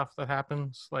the stuff that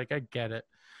happens. Like, I get it.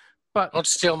 But don't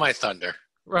steal my thunder.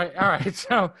 Right. All right.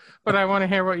 So, but I want to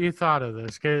hear what you thought of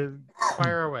this.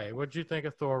 Fire away. What'd you think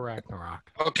of Thor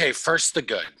Ragnarok? Okay, first the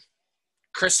good.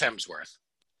 Chris Hemsworth.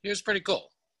 He was pretty cool.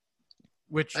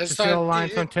 Which, to steal a line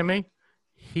from Timmy,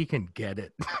 he can get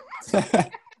it.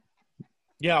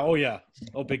 Yeah. Oh, yeah.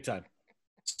 Oh, big time.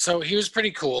 So he was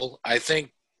pretty cool. I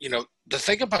think, you know, the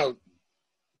thing about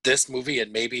this movie,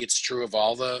 and maybe it's true of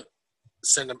all the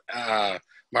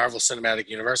Marvel Cinematic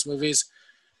Universe movies,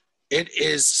 it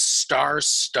is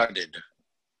star-studded.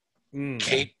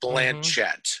 Kate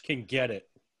Blanchett. Can get it.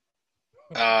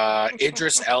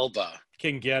 Idris Elba.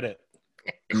 Can get it.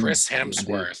 Chris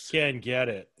Hemsworth. Can get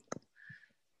it.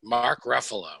 Mark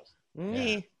Ruffalo.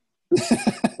 Yeah.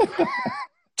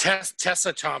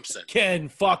 Tessa Thompson. Can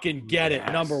fucking get it.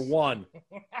 Number one.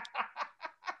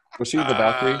 Was she the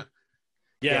Valkyrie?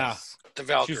 Yeah. Yes. The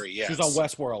Valkyrie, yes. She's on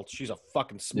Westworld. She's a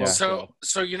fucking smoke show.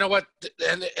 So you know what?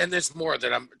 And there's more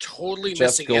that I'm totally Jeff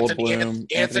missing.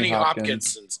 Goldblum, Anthony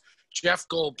Hopkins, Jeff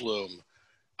Goldblum.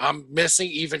 I'm missing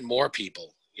even more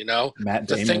people, you know? Matt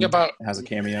the Damon thing about, has a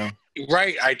cameo.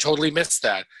 Right, I totally missed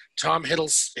that. Tom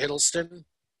Hiddleston.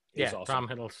 Yeah, awesome. Tom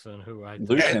Hiddleston, who I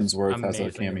Luke Hemsworth has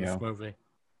a cameo. In this movie.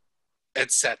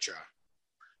 Etc.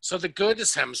 So the good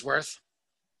is Hemsworth.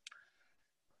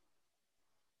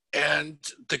 and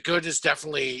the good is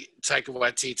definitely Taika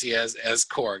Waititi as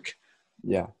Korg.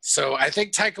 Yeah. So I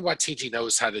think Taika Waititi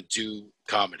knows how to do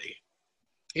comedy.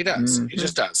 He does. Mm-hmm. He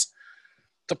just does.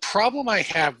 The problem I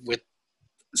have with,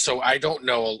 so I don't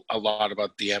know a lot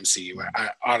about the MCU.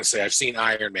 Honestly, I've seen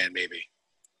Iron Man maybe.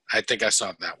 I think I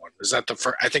saw that one. Is that the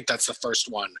first? I think that's the first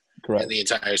one. Correct. In the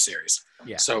entire series.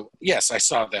 Yeah. So yes, I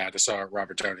saw that. I saw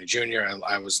Robert Downey Jr.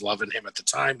 I was loving him at the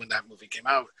time when that movie came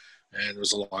out, and it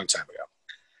was a long time ago.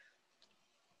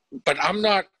 But I'm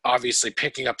not obviously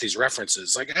picking up these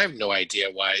references. Like, I have no idea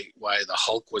why the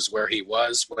Hulk was where he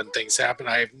was when things happened.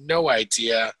 I have no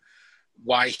idea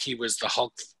why he was the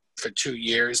Hulk for 2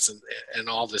 years and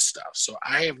all this stuff. So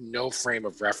I have no frame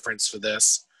of reference for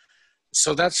this.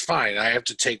 So that's fine. I have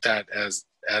to take that as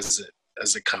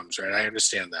it comes, right? I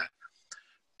understand that.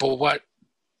 But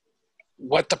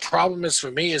what the problem is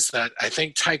for me is that I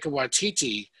think Taika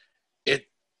Waititi,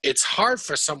 it's hard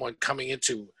for someone coming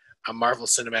into a Marvel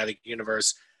Cinematic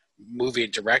Universe movie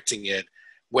and directing it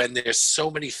when there's so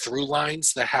many through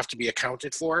lines that have to be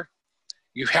accounted for.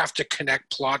 You have to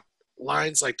connect plot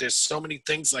lines. Like, there's so many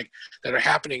things like that are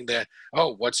happening that,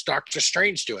 oh, what's Doctor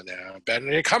Strange doing there?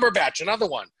 Benedict Cumberbatch, another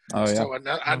one. Oh, yeah. So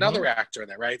another actor in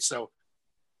there, right? So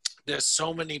there's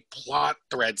so many plot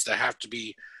threads that have to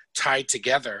be tied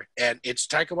together, and it's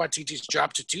Taika Waititi's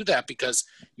job to do that because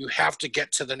you have to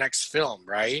get to the next film,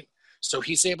 right? So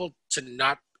he's able to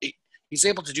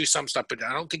do some stuff, but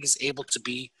I don't think he's able to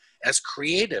be as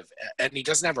creative, and he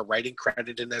doesn't have a writing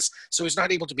credit in this, so he's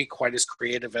not able to be quite as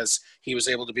creative as he was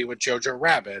able to be with Jojo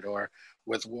Rabbit or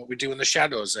with What We Do in the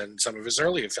Shadows and some of his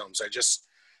earlier films.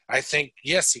 I think,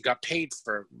 yes, he got paid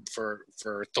for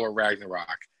Thor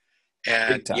Ragnarok,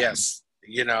 and yes,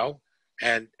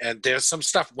 and there's some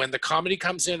stuff when the comedy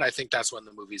comes in. I think that's when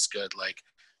the movie's good,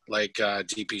 like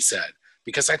DP said,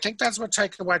 because I think that's what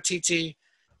Taika Waititi.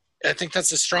 I think that's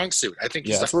his strong suit. I think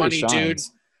he's a funny dude.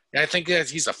 I think that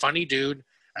he's a funny dude.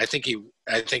 I think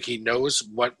he knows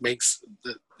what makes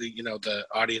the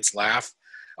audience laugh.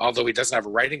 Although he doesn't have a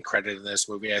writing credit in this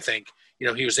movie, I think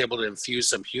he was able to infuse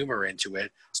some humor into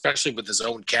it, especially with his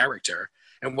own character.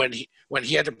 And when he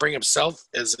had to bring himself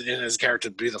in his character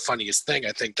to be the funniest thing,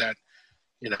 I think that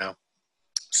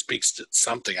speaks to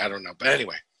something. I don't know, but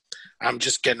anyway, I'm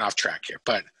just getting off track here.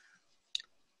 But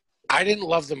I didn't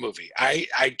love the movie.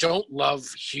 I don't love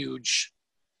huge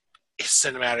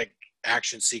cinematic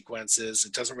action sequences.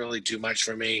 It doesn't really do much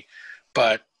for me,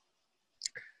 but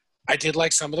I did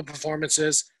like some of the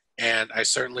performances, and I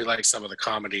certainly like some of the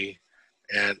comedy.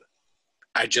 And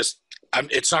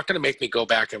it's not going to make me go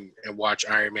back and watch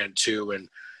Iron Man 2 and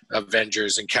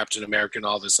Avengers and Captain America and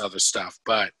all this other stuff,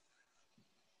 but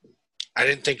I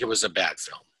didn't think it was a bad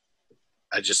film.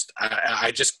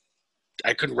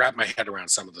 I couldn't wrap my head around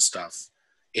some of the stuff.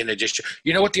 In addition,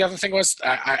 what the other thing was?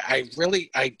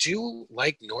 I do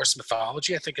like Norse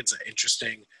mythology. I think it's an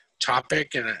interesting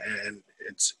topic, and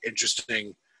it's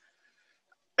interesting.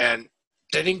 And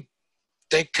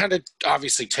they kind of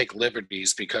obviously take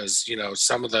liberties because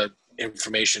some of the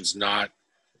information's not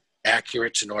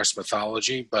accurate to Norse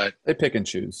mythology, but they pick and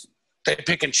choose.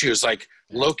 Like,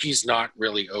 Loki's not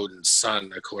really Odin's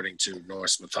son according to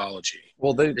Norse mythology.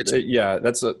 Well,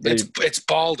 it's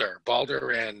Balder.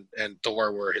 Balder and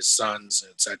Thor were his sons,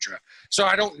 etc. So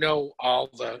I don't know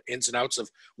all the ins and outs of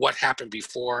what happened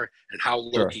before and how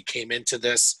Loki came into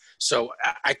this. So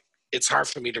it's hard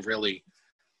for me to really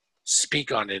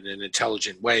speak on it in an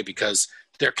intelligent way because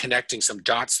they're connecting some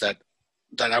dots that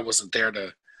I wasn't there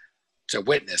to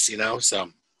witness. So.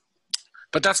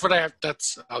 But that's what I have.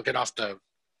 I'll get off the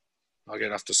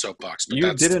soapbox. But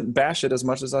you didn't bash it as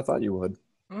much as I thought you would.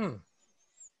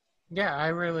 Yeah, I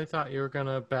really thought you were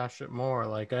gonna bash it more.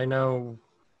 Like, I know,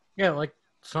 like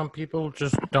some people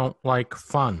just don't like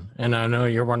fun, and I know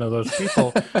you're one of those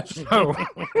people. So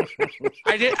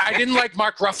I didn't like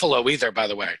Mark Ruffalo either. By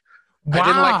the way,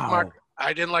 wow.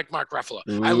 I didn't like Mark Ruffalo.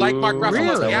 I like Mark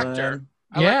Ruffalo the actor.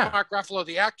 Like Mark Ruffalo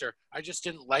the actor. I just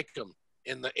didn't like him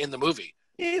in the movie.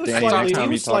 He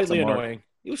was slightly annoying.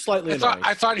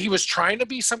 I thought he was trying to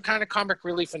be some kind of comic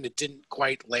relief, and it didn't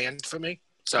quite land for me.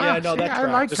 So that tracks.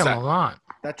 I liked him a lot.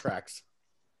 That tracks.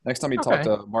 Next time you talk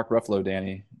to Mark Ruffalo,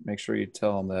 Danny, make sure you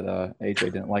tell him that AJ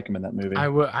didn't like him in that movie. I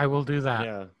will do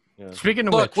that. Yeah. Speaking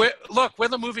of which, we're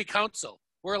the movie council.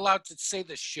 We're allowed to say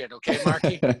this shit, okay,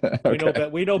 Marky? Okay.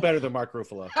 We know better than Mark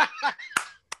Ruffalo.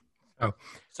 Oh,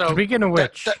 so speaking of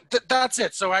which, that's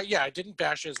it. So I didn't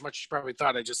bash it as much as you probably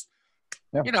thought. I just,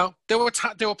 there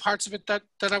were parts of it that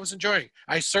I was enjoying.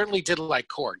 I certainly did like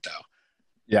Korg, though.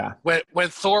 Yeah. When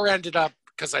Thor ended up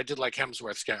because I did like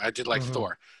Hemsworth's character. I did like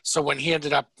Thor. So when he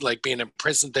ended up like being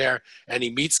imprisoned there, and he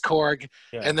meets Korg,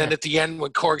 and then at the end when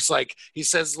Korg's like, he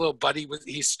says little buddy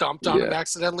he stomped on him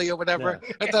accidentally or whatever.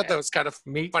 I thought that was kind of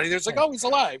funny. There's like, oh, he's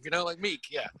alive, like Meek.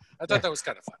 Yeah, I thought that was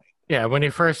kind of funny. Yeah, when he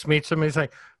first meets him, he's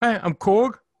like, "Hey, I'm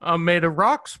Korg. I'm made of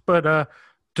rocks, but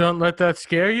don't let that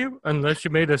scare you unless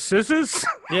you're made of scissors."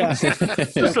 Yeah.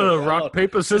 Just a rock,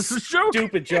 paper, scissors joke.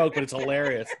 Stupid joke, but it's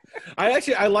hilarious.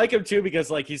 I like him too because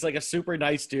like he's like a super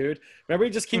nice dude. Remember,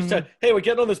 he just keeps saying, "Hey, we're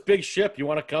getting on this big ship. You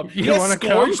want to come?" You want to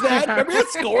come? That? Remember that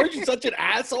Scourge? He's such an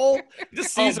asshole. He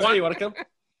just sees him. Hey, you want to come?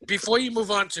 Before you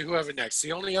move on to whoever next,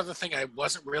 the only other thing I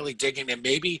wasn't really digging, and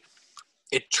maybe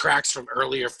it tracks from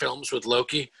earlier films with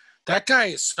Loki. That guy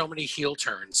has so many heel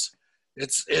turns.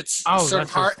 It's sort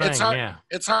of hard.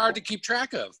 It's hard to keep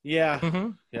track of. Yeah,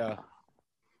 yeah.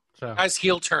 So guy's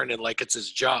heel turning like it's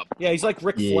his job. Yeah, he's like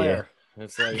Ric Flair.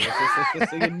 It's like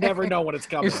you never know when it's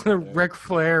coming. He's the Ric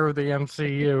Flair of the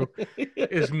MCU.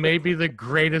 Is maybe the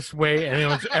greatest way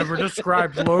anyone's ever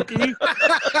described Loki.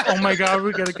 Oh my God,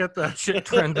 we gotta get that shit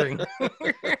trending.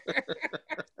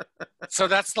 So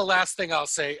that's the last thing I'll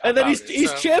say. And then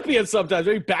he's champion sometimes.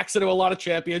 He backs into a lot of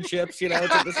championships. It's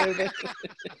like the same thing.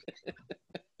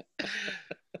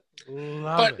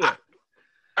 Love it.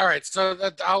 All right, so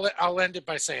I'll end it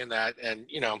by saying that, and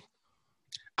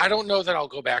I don't know that I'll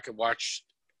go back and watch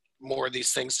more of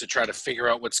these things to try to figure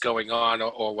out what's going on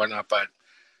or whatnot. But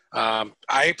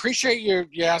I appreciate you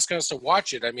asking us to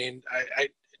watch it. I mean,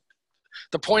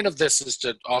 the point of this is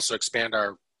to also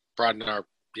broaden our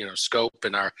scope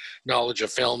and our knowledge of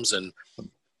films, and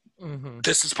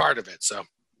this is part of it. So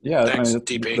yeah, thanks,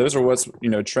 DP. Those are what's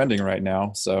trending right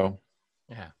now. So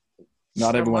yeah,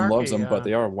 not everyone loves them, but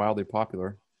they are wildly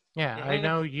popular. Yeah, I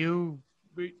know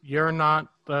you're not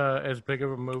as big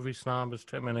of a movie snob as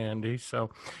Tim and Andy, so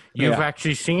you've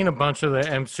actually seen a bunch of the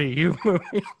MCU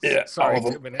movies. Yeah, sorry,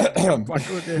 Tim and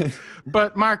Andy.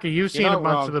 But Marky, you've seen a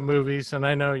bunch of the movies, and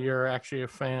I know you're actually a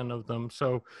fan of them.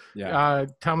 So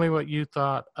tell me what you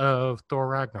thought of Thor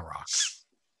Ragnarok.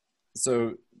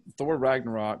 So Thor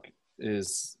Ragnarok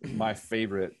is my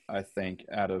favorite, I think,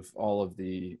 out of all of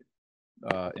the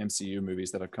MCU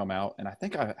movies that have come out, and I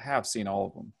think I have seen all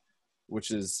of them.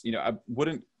 Which is,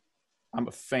 I'm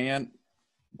a fan,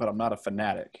 but I'm not a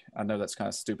fanatic. I know that's kind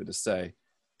of stupid to say,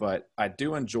 but I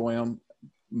do enjoy them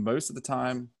most of the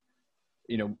time.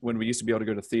 When we used to be able to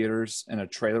go to theaters and a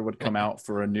trailer would come out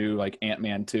for a new like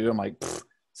Ant-Man 2, I'm like,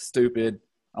 stupid.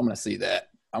 I'm going to see that.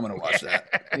 I'm going to watch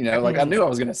that. Like I knew I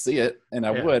was going to see it and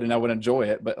I would enjoy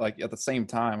it. But like at the same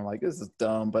time, I'm like, this is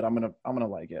dumb, but I'm going to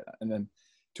like it. And then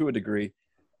to a degree.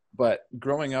 But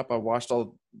growing up, I watched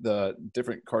all the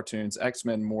different cartoons,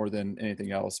 X-Men more than anything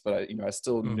else. But I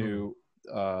still knew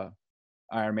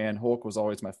Iron Man. Hulk was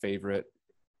always my favorite,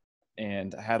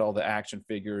 and I had all the action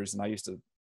figures. And I used to,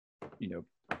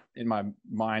 in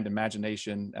my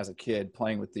imagination as a kid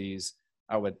playing with these,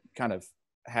 I would kind of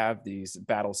have these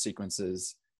battle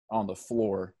sequences on the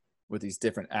floor with these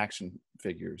different action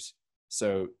figures.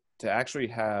 So to actually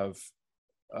have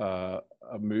a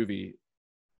movie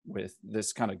with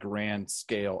this kind of grand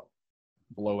scale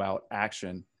blowout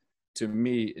action, to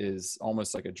me is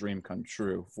almost like a dream come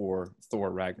true for Thor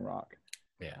Ragnarok.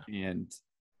 Yeah. And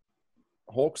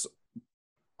I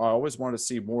always wanted to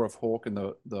see more of Hulk in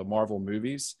the Marvel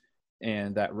movies,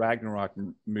 and that Ragnarok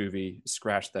movie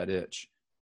scratched that itch,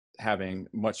 having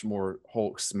much more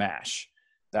Hulk smash.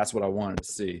 That's what I wanted to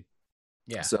see.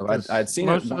 Yeah. So I'd seen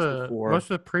it before. Most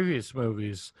of the previous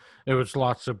movies, it was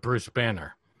lots of Bruce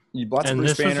Banner. This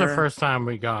was the first time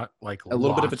we got like a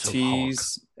little bit of a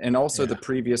tease, and also the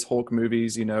previous Hulk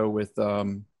movies, with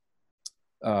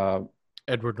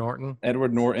Edward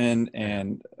Norton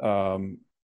and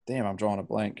damn, I'm drawing a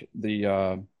blank.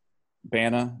 The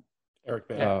Bana, Eric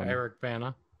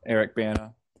Bana. Eric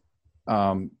Bana.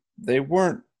 They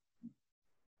weren't.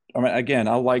 I mean, again,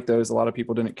 I like those. A lot of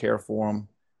people didn't care for them,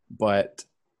 but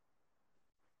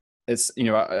it's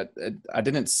I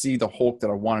didn't see the Hulk that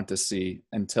I wanted to see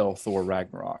until Thor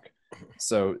Ragnarok.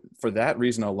 So for that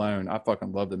reason alone, I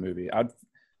fucking love the movie. I've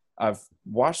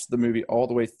watched the movie all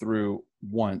the way through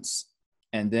once,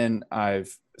 and then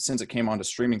since it came onto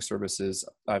streaming services,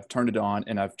 I've turned it on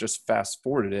and I've just fast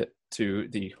forwarded it to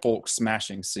the Hulk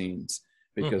smashing scenes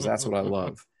because that's what I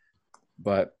love.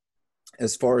 But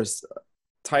as far as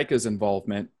Taika's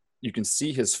involvement, you can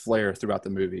see his flair throughout the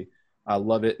movie. I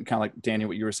love it. And kind of like Danny,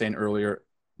 what you were saying earlier,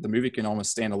 the movie can almost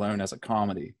stand alone as a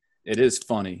comedy. It is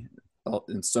funny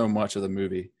in so much of the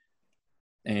movie.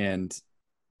 And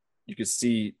you can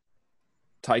see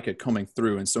Taika coming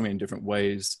through in so many different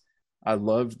ways. I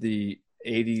loved the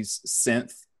 80s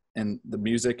synth and the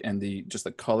music and the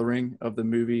coloring of the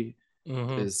movie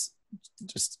Mhm. is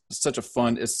just such a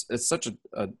fun. It's such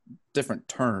a different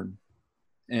turn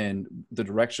in the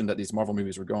direction that these Marvel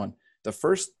movies were going. The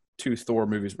first two Thor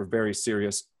movies were very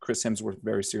serious. Chris Hemsworth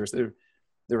very serious.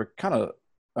 They were kind of,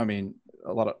 I mean,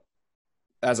 a lot of,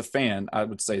 as a fan, I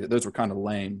would say that those were kind of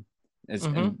lame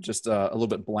and just a little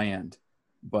bit bland.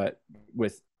 But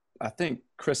with, I think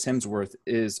Chris Hemsworth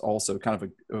is also kind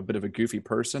of a bit of a goofy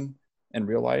person in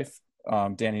real life.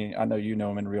 Danny, I know you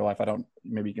know him in real life.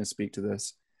 Maybe you can speak to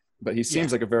this, but he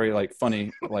seems like a very like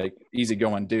funny, like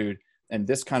easygoing dude. And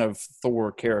this kind of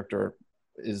Thor character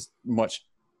is much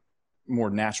more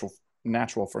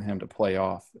natural for him to play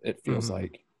off, it feels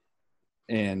like.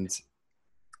 And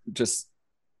just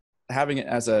having it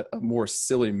as a more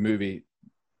silly movie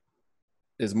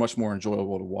is much more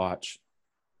enjoyable to watch.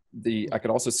 I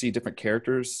could also see different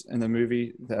characters in the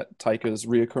movie, that Taika's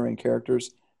reoccurring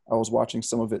characters. I was watching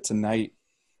some of it tonight,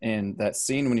 and that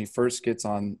scene when he first gets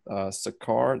on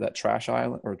Sakaar, that trash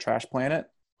island or trash planet,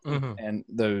 and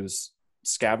those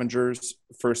scavengers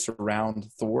first surround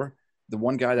Thor. The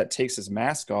one guy that takes his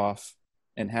mask off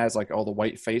and has like all the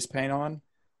white face paint on,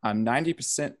 I'm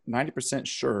 90%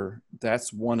 sure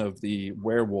that's one of the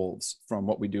werewolves from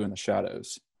What We Do in the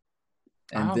Shadows.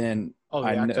 And then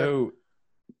I know,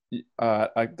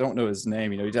 I don't know his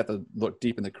name. You'd have to look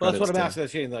deep in the credits. Well, that's what I'm asking.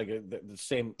 That's saying like the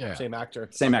same actor.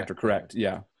 Same actor, correct?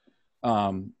 Yeah.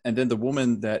 And then the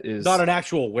woman that is not an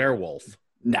actual werewolf.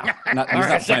 No, he's not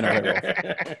playing a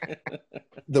werewolf.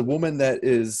 The woman that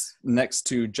is next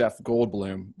to Jeff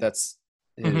Goldblum, that's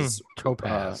his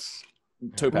Topaz.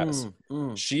 Topaz.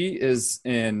 She is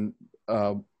in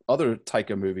other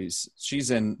Taika movies.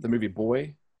 She's in the movie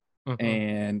Boy,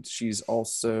 and she's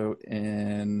also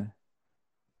in.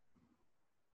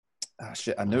 Oh,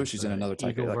 shit, I know she's in another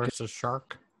Taika. Eagle versus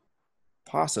Shark.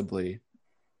 Possibly.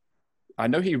 I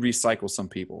know he recycles some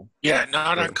people. Yeah,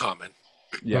 not uncommon.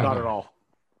 Yeah, not at all.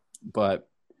 But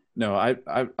no,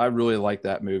 I really like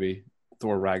that movie,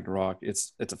 Thor Ragnarok.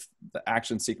 The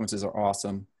action sequences are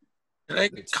awesome. Can I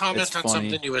comment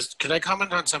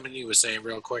on something you were saying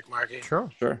real quick, Marky? Sure.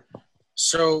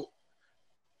 So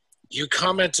you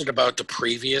commented about the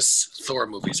previous Thor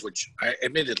movies, which I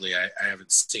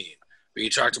haven't seen. But you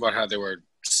talked about how they were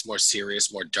more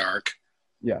serious, more dark.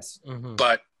 Yes.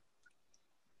 But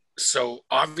so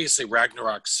obviously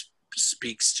Ragnarok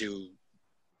speaks to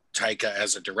Taika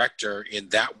as a director in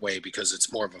that way because it's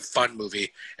more of a fun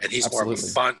movie and he's more of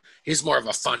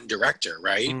a fun director,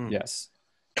 right? Yes.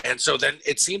 And so then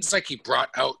it seems like he brought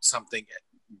out something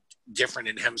different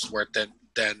in Hemsworth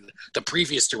than the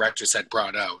previous directors had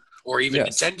brought out or even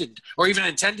intended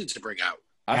to bring out.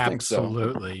 I think so.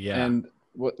 Absolutely, yeah. And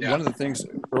one of the things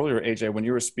earlier, AJ, when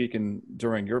you were speaking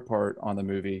during your part on the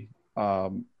movie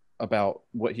about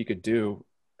what he could do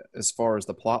as far as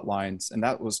the plot lines, and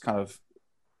that was kind of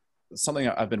something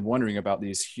I've been wondering about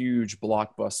these huge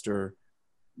blockbuster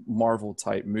Marvel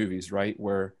type movies, right?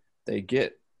 Where they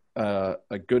get a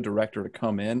good director to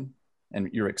come in and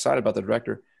you're excited about the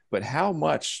director, but how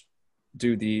much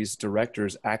do these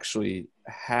directors actually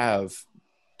have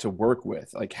to work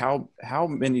with? Like how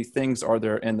many things are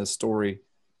there in the story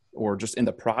or just in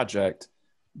the project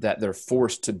that they're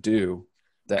forced to do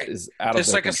that is out of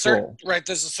their control?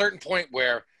 There's a certain point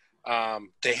where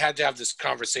they had to have this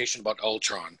conversation about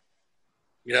Ultron.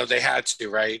 They had to,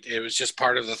 right? It was just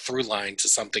part of the through line to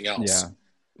something else.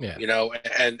 Yeah.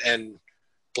 And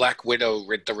Black Widow,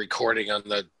 the recording on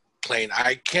the plane.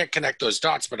 I can't connect those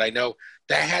dots, but I know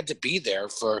that had to be there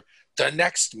for the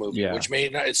next movie, which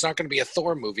it's not going to be a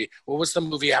Thor movie. What was the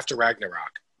movie after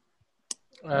Ragnarok?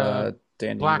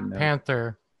 Black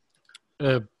Panther.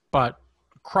 But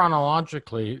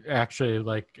chronologically, actually,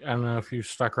 like, I don't know if you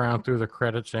stuck around through the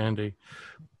credits, Andy,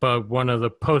 but one of the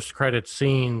post-credit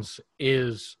scenes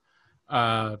is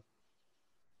Thor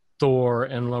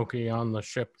and Loki on the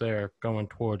ship there going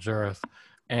towards Earth,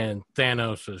 and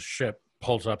Thanos' ship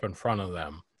pulls up in front of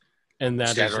them. And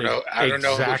that is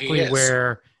exactly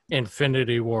where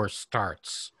Infinity War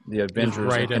starts. The Avengers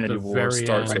right Infinity at the War very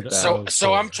starts end. like that.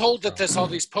 So I'm told that there's all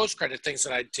these post-credit things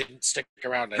that I didn't stick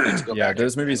around. I need to go back.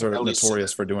 Those movies are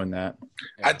notorious for doing that.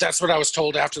 That's what I was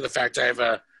told after the fact. I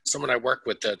have someone I work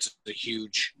with that's a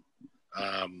huge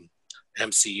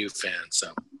MCU fan. So,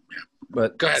 yeah.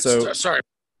 But go ahead. Sorry.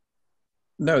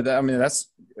 No, that's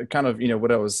kind of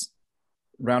what I was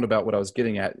roundabout. What I was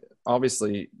getting at.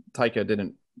 Obviously,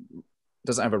 Taika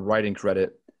doesn't have a writing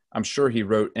credit. I'm sure he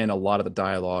wrote in a lot of the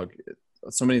dialogue.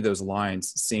 So many of those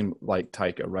lines seem like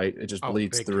Taika, right? It just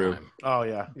bleeds through. Time. Oh,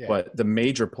 yeah. But the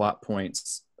major plot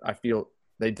points, I feel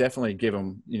they definitely give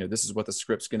him, this is what the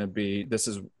script's going to be. This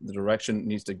is the direction it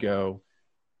needs to go.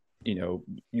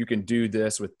 You can do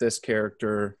this with this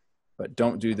character, but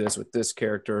don't do this with this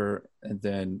character. And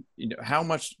then, how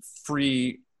much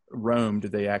free roam do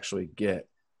they actually get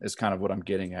is kind of what I'm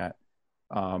getting at.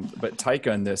 But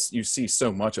Taika in this, you see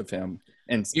so much of him.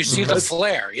 And you see the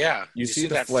flair. Yeah. You see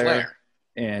the flair.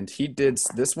 And he did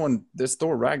this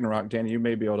Thor Ragnarok, Danny, you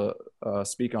may be able to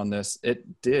speak on this.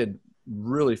 It did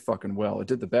really fucking well. It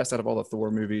did the best out of all the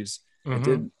Thor movies. It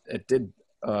did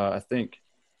I think,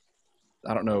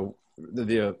 I don't know,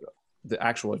 the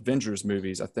actual Avengers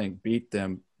movies, I think, beat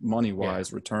them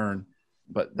money-wise return.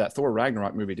 But that Thor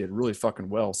Ragnarok movie did really fucking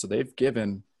well. So they've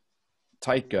given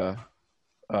Taika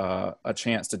a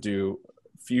chance to do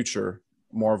future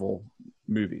Marvel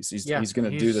movies. He's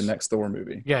going to do the next Thor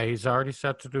movie. Yeah, he's already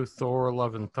set to do Thor,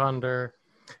 Love and Thunder.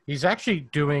 He's actually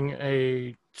doing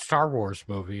a Star Wars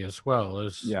movie as well.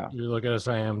 You look at his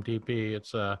IMDb,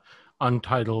 it's a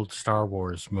untitled Star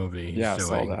Wars movie. Yeah,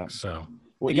 he's I doing, saw that. So,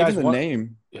 well, even the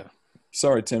name. Yeah.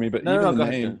 Sorry, Timmy, but even the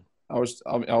name.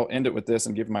 I'll end it with this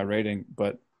and give my rating.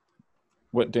 But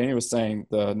what Danny was saying,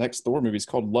 the next Thor movie is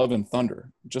called Love and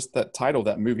Thunder. Just that title of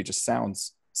that movie just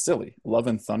sounds silly. Love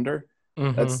and Thunder.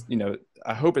 That's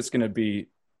I hope it's going to be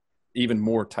even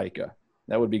more Taika.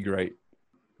 That would be great,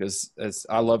 because as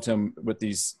I loved him with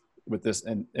this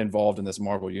and involved in this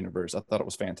Marvel universe. I thought it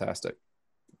was fantastic.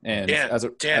 And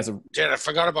I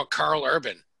forgot about Carl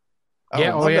Urban.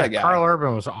 That guy. Carl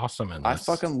Urban was awesome in this. I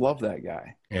fucking love that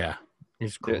guy. Yeah,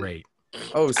 he's great.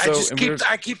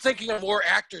 I keep thinking of more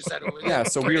actors that were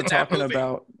so we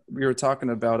were talking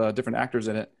about different actors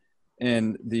in it,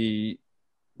 and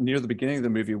near the beginning of the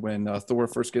movie when Thor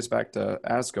first gets back to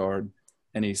Asgard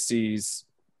and he sees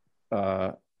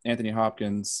Anthony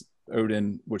Hopkins,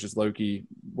 Odin, which is Loki,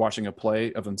 watching a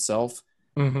play of himself.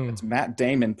 It's Matt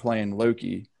Damon playing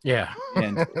Loki. Yeah.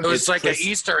 And it was like an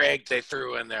Easter egg they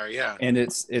threw in there. Yeah. And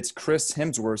it's Chris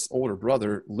Hemsworth's older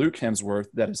brother, Luke Hemsworth,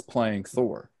 that is playing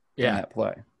Thor in that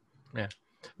play. Yeah.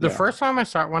 The first time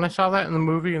when I saw that in the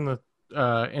movie in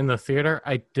the theater,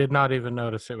 I did not even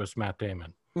notice it was Matt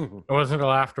Damon. It wasn't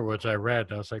until afterwards I read.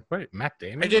 I was like, "Wait, Matt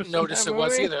Damon." I didn't notice it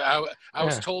was either. I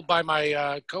was told by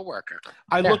my coworker.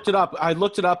 I looked it up. I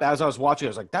looked it up as I was watching. I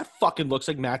was like, "That fucking looks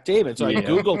like Matt Damon." So I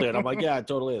googled it. I'm like, "Yeah, it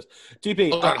totally is."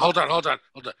 DP, hold on.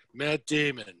 Matt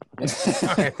Damon.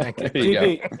 Okay, thank you.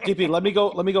 DP, let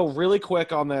me go really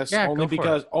quick on this. Only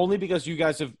because you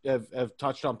guys have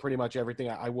touched on pretty much everything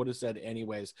I would have said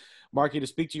anyways. Marky, to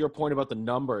speak to your point about the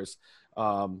numbers.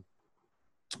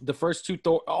 The first two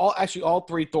Thor, all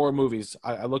three Thor movies,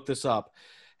 I looked this up,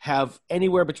 have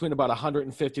anywhere between about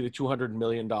 $150 to $200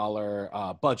 million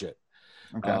budget.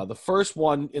 Okay. The first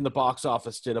one in the box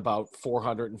office did about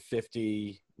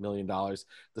 $450 million.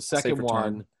 The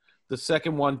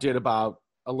second one did about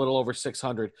a little over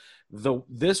 600.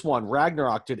 This one,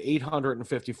 Ragnarok, did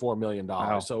 $854 million.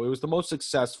 Wow. So it was the most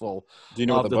successful. Do you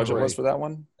know what the budget was for that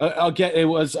one? It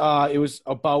was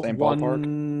about Same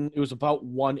ballpark? It was about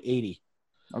 180.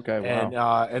 Okay,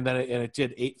 wow. And it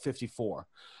did 854. Nice.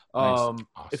 Awesome.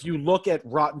 If you look at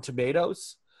Rotten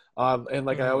Tomatoes, and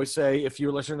like I always say, if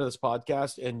you're listening to this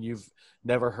podcast and you've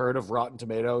never heard of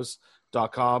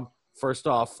RottenTomatoes.com, first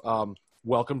off,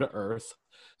 welcome to Earth.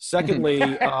 Secondly,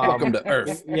 welcome to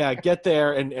Earth. Yeah, get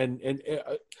there and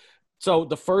so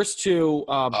the first two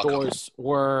Thors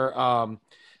were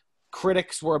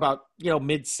critics were about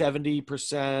mid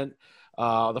 70%.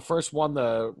 The first one,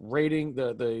 the rating,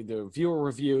 the viewer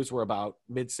reviews were about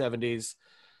mid 70s.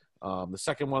 The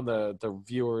second one, the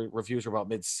viewer reviews were about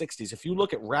mid 60s. If you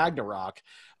look at Ragnarok,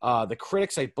 the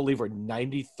critics, I believe, were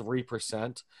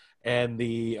 93%, and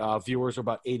the viewers were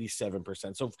about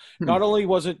 87%. So not only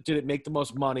did it make the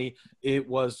most money, it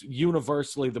was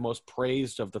universally the most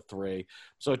praised of the three.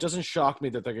 So it doesn't shock me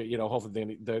that they're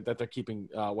hopefully that they're keeping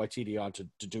Waititi on to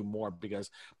do more,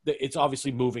 because it's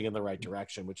obviously moving in the right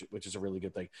direction, which is a really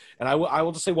good thing. And I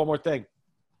will just say one more thing.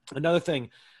 Another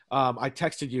thing, I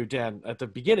texted you, Dan, at the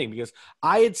beginning, because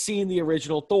I had seen the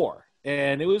original Thor,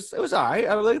 and it was all right.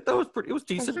 I like that it was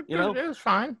decent. It was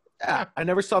fine. Yeah, I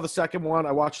never saw the second one.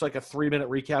 I watched like a 3-minute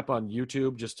recap on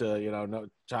YouTube just to,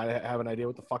 try to have an idea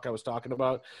what the fuck I was talking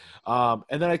about.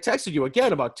 And then I texted you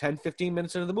again about 10, 15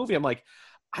 minutes into the movie. I'm like,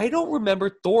 I don't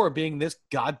remember Thor being this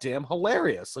goddamn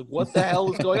hilarious. Like, what the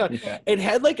hell is going on? Yeah. It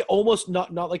had like almost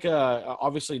not like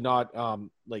obviously not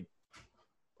like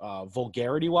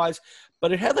vulgarity wise,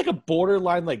 but it had like a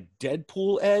borderline like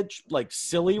Deadpool edge, like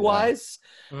silly wise,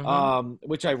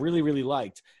 which I really, really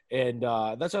liked. And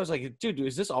that's why I was like, dude,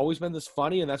 has this always been this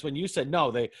funny? And that's when you said,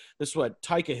 no, this is what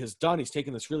Taika has done. He's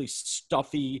taken this really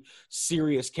stuffy,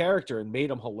 serious character and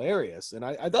made him hilarious. And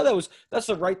I thought that's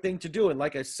the right thing to do. And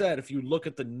like I said, if you look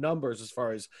at the numbers as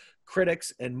far as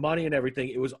critics and money and everything,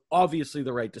 it was obviously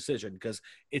the right decision because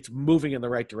it's moving in the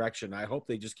right direction. I hope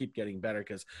they just keep getting better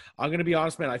because I'm going to be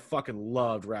honest, man, I fucking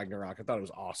loved Ragnarok. I thought it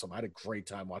was awesome. I had a great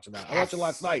time watching that. I watched it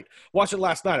last night.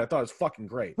 I thought it was fucking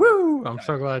great. Woo! I'm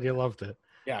so glad you loved it.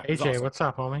 Yeah. AJ, awesome. What's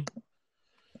up, homie?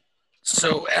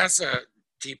 So as a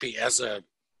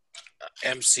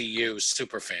MCU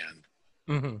super fan,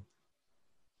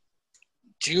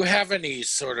 do you have any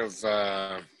sort of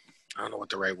I don't know what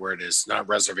the right word is, not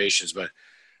reservations, but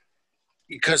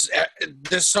because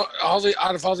there's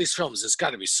out of all these films, there's got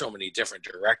to be so many different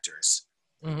directors.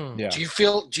 Yeah. Do you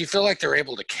feel like they're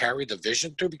able to carry the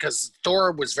vision through? Because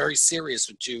Thor was very serious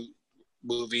with 2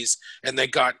 movies, and they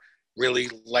got really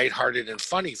lighthearted and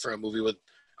funny for a movie with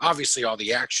obviously all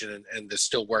the action and they're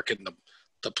still working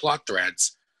the plot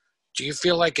threads. Do you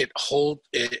feel like it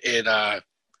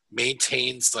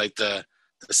maintains like the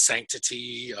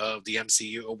sanctity of the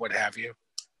MCU or what have you?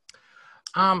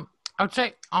 I would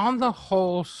say on the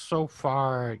whole so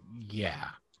far,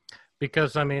 yeah.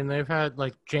 Because I mean they've had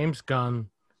like James Gunn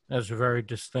has a very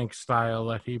distinct style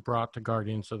that he brought to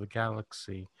Guardians of the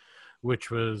Galaxy, which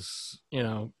was,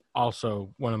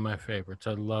 also one of my favorites.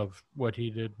 I love what he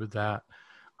did with that.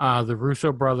 The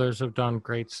Russo brothers have done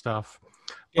great stuff.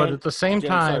 But at the same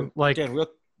time, like... Dan, real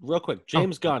quick,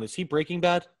 James Gunn, is he Breaking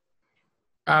Bad?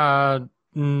 No.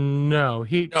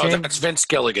 That's Vince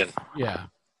Gilligan. Yeah.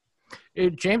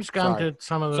 James Gunn did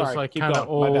some of those like kind of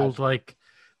old like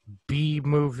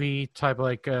B-movie type,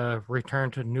 like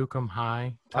Return to Nukem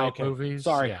High type movies.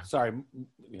 Sorry. Yeah.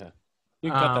 Yeah.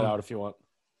 You can cut that out if you want.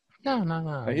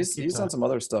 No. He's done some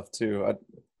other stuff too.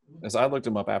 As I looked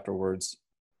him up afterwards,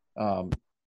 and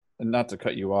not to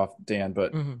cut you off, Dan,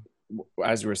 but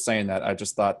as you were saying that, I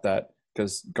just thought that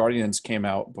because Guardians came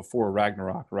out before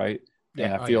Ragnarok, right? Yeah,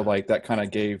 and I feel like that kind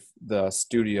of gave the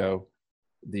studio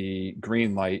the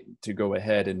green light to go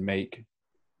ahead and make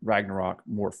Ragnarok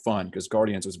more fun because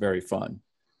Guardians was very fun.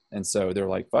 And so they're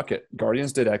like, fuck it.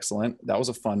 Guardians did excellent. That was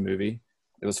a fun movie.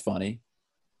 It was funny.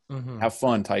 Have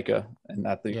fun, Taika. And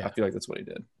I feel like that's what he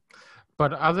did.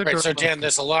 But so Dan,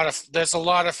 there's a lot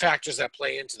of factors that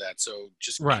play into that. So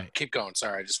just keep going.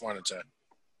 Sorry, I just wanted to.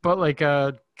 But like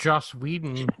Joss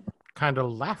Whedon kind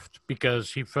of left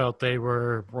because he felt they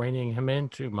were reining him in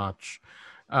too much.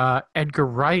 Edgar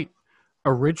Wright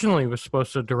originally was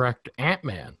supposed to direct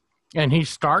Ant-Man, and he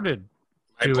started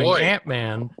doing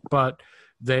Ant-Man, but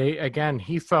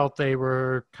he felt they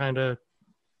were kind of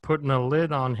putting a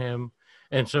lid on him,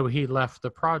 and so he left the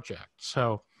project.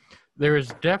 So there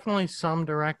is definitely some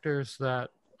directors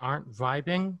that aren't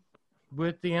vibing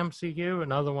with the MCU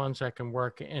and other ones that can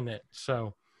work in it.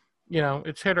 So,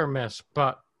 it's hit or miss,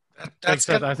 but I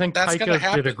think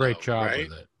Taika did a great job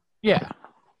with it. Yeah.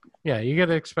 Yeah, you got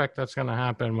to expect that's going to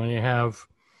happen when you have,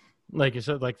 like you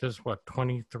said, like there's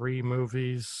 23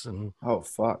 movies and. Oh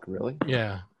fuck! Really?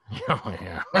 Yeah. Oh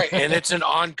yeah. Right, and it's an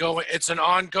ongoing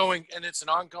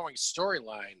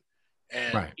storyline,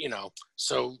 and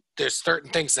so there's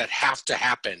certain things that have to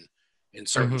happen in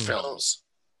certain films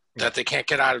that they can't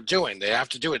get out of doing. They have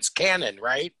to do it's canon,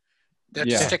 right? They have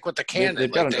to stick with the canon.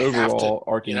 They've got an overall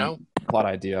arcing plot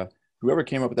idea. Whoever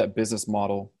came up with that business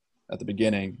model at the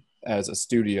beginning as a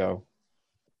studio,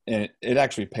 and it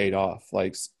actually paid off.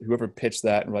 Like whoever pitched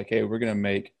that and like, hey, we're going to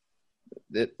make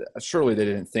it. Surely they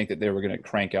didn't think that they were going to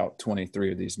crank out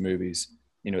 23 of these movies.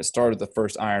 It started the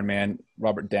first Iron Man,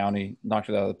 Robert Downey knocked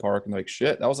it out of the park and like,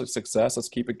 shit, that was a success. Let's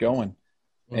keep it going.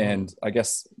 And I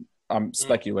guess I'm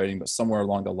speculating, but somewhere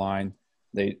along the line,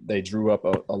 they drew up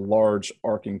a large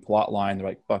arcing plot line. They're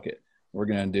like, fuck it. We're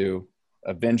going to do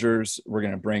Avengers. We're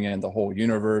going to bring in the whole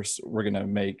universe. We're going to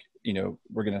make,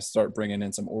 we're going to start bringing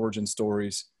in some origin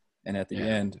stories. And at the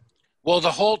end. Well,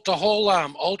 the whole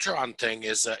Ultron thing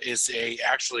is it's a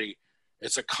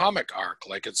comic arc.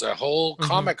 Like it's a whole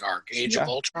comic arc, Age of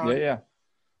Ultron. Yeah.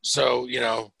 So,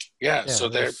 so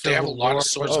they have a lot of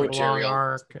source material.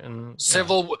 Arc and,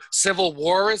 Civil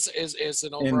War is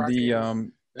an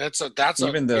overarching.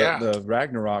 The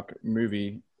Ragnarok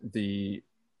movie, the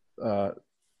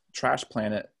trash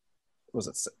planet, was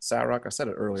it Sarok? I said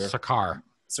it earlier. Sakaar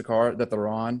that they're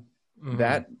on.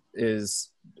 That has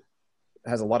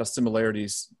a lot of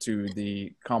similarities to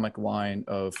the comic line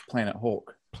of Planet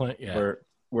Hulk, where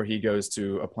he goes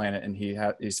to a planet and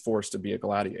he's forced to be a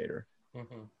gladiator.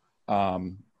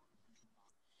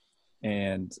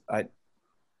 And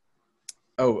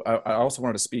Oh, I also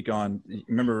wanted to speak on,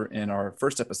 remember in our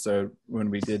first episode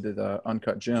when we did the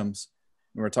Uncut Gems,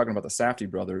 we were talking about the Safdie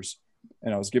brothers,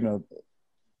 and I was given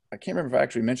I can't remember if I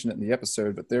actually mentioned it in the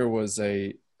episode, but there was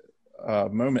a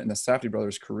moment in the Safdie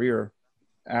brothers' career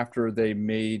after they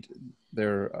made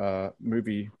their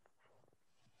movie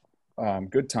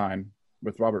Good Time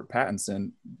with Robert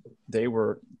Pattinson. They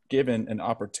were given an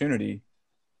opportunity,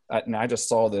 and I just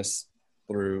saw this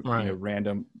through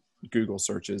random Google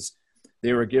searches.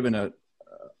 They were given a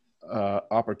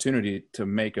opportunity to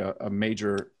make a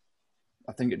major,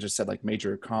 I think it just said like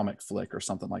major comic flick or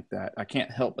something like that. I can't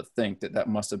help but think that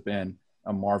must have been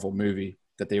a Marvel movie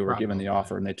that they were given the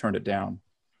offer and they turned it down.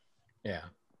 Yeah.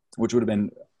 Which would have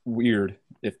been weird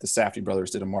if the Safdie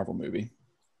brothers did a Marvel movie.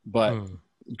 But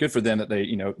good for them that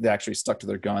they actually stuck to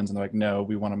their guns and they're like, no,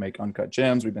 we want to make Uncut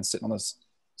Gems. We've been sitting on this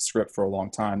script for a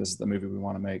long time. This is the movie we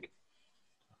want to make.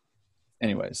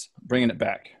 Anyways, bringing it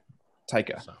back.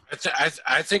 Taika.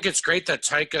 I think it's great that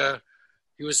Taika,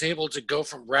 he was able to go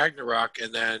from Ragnarok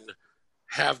and then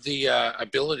have the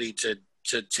ability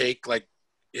to take like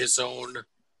his own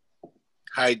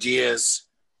ideas,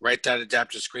 write that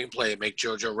adapted screenplay, and make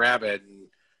Jojo Rabbit,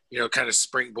 and kind of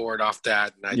springboard off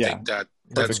that. And I think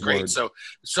that's great. Word.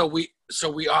 So we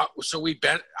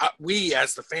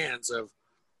as the fans of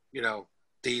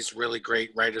these really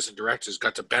great writers and directors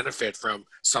got to benefit from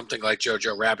something like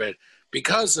Jojo Rabbit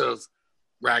because of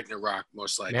Ragnarok,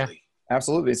 most likely. Yeah,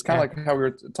 absolutely. It's kind of like how we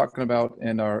were talking about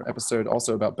in our episode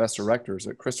also about best directors.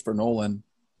 Christopher Nolan,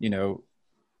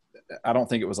 I don't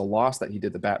think it was a loss that he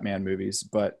did the Batman movies,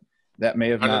 but that may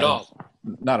have not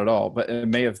at all, but it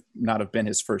may have not have been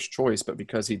his first choice, but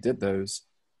because he did those,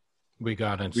 we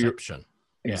got Inception.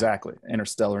 Exactly.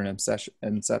 Interstellar and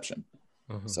Inception.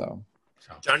 Mm-hmm. So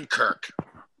Dunkirk.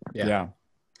 Yeah.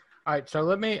 All right. So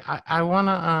I want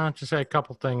to just say a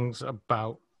couple things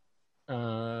about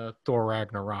Thor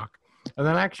Ragnarok. And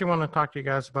then I actually want to talk to you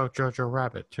guys about Jojo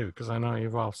Rabbit too, because I know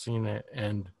you've all seen it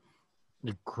and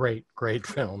a great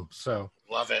film. So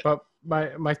love it. But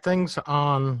my things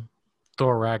on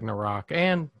Thor Ragnarok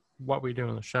and What We Do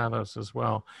in the Shadows as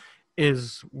well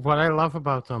is what I love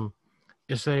about them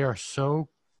is they are so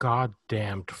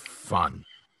goddamn fun.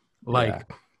 Like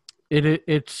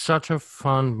it's such a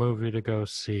fun movie to go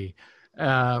see.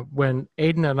 When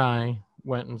Aiden and I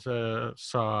went and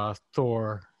saw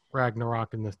Thor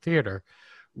Ragnarok in the theater,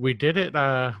 we did it.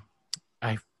 I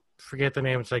forget the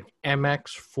name. It's like MX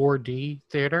 4D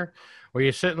theater, where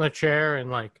you sit in the chair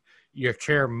and like your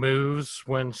chair moves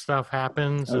when stuff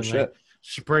happens. Oh, and shit. Like,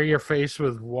 spray your face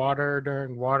with water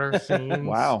during water scenes.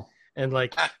 Wow. And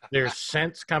like there's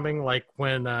scents coming, like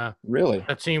when really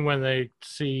that scene when they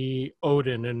see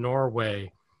Odin in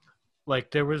Norway.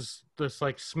 Like there was this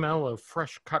like smell of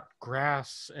fresh cut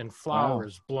grass and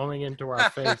flowers blowing into our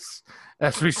face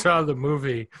as we saw the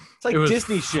movie. It's like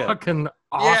Disney shit. Fucking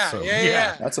awesome.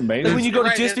 Yeah. That's amazing. Like when you go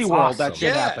to Disney World, that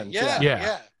shit happens.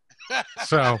 Yeah.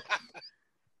 So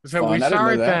we saw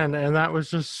it then, and that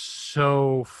was just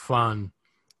so fun.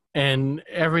 And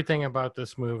everything about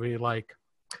this movie, like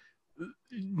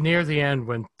near the end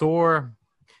when Thor,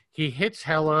 he hits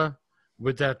Hela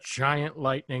with that giant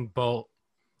lightning bolt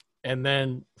and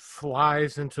then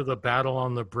flies into the battle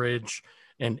on the bridge.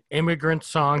 An Immigrant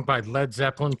Song by Led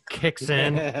Zeppelin kicks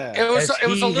in. It was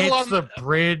a little on the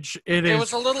bridge. It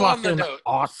was a little fucking on the nose.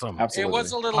 Awesome. Absolutely. It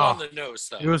was a little on the nose,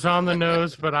 though. It was on the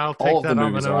nose, but I'll take that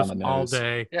on the nose all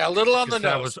day. Yeah, a little on the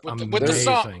That nose was with the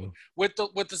song, with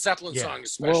the Zeppelin song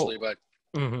especially. But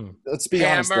let's be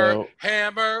honest, though.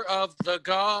 Hammer of the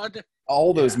God.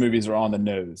 All those movies are on the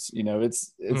nose.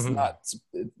 It's not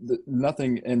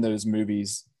nothing in those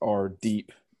movies are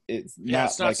deep. It's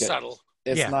not subtle.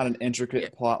 It's not an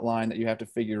intricate plot line that you have to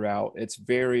figure out. It's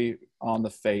very on the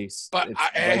face. But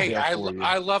I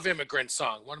love Immigrant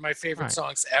Song. One of my favorite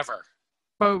songs ever.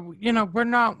 But we're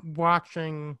not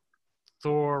watching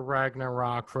Thor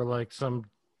Ragnarok for like some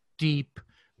deep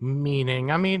meaning.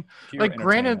 I mean, like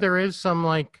granted there is some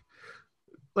like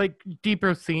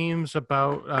deeper themes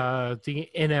about the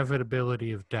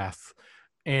inevitability of death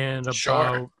and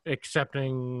about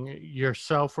accepting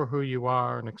yourself for who you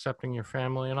are and accepting your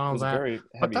family and all that.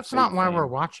 But that's not why we're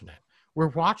watching it. We're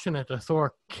watching it to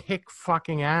Thor kick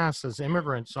fucking ass as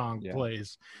Immigrant Song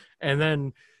plays. And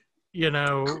then,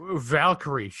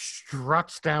 Valkyrie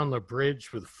struts down the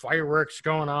bridge with fireworks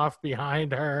going off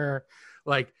behind her.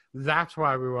 Like, that's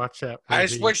why we watch that movie. I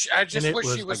just wish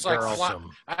she was like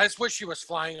awesome. I just wish she was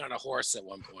flying on a horse at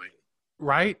one point.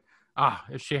 Right?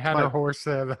 If she had her horse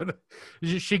there,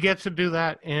 she gets to do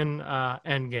that in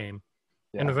Endgame.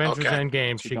 Yeah. In Avengers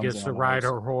Endgame, she gets to ride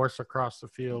her horse across the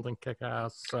field and kick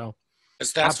ass. So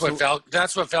 'Cause that's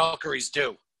what Valkyries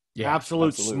do. Yeah,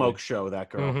 absolute smoke show, that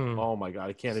girl. Mhm. Oh my god,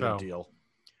 I can't even deal.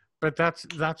 But that's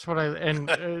what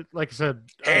like I said,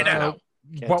 Hey, now.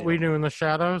 What We Do in the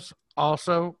Shadows,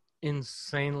 also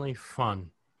insanely fun.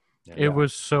 Yeah. It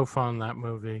was so fun, that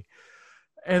movie.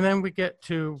 And then we get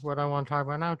to what I want to talk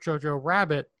about now, Jojo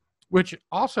Rabbit, which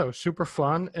also super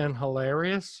fun and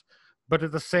hilarious, but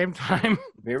at the same time,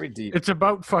 Very deep. it's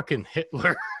about fucking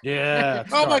Hitler. Yeah.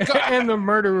 Oh my god! And the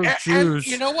murder of Jews. And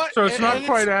you know what? So it's not And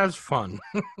quite as fun.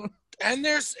 And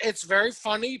it's very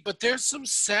funny, but there's some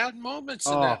sad moments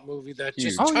in that movie that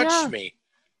just huge. touched me.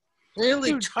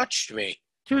 Really touched me.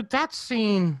 Dude, that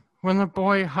scene when the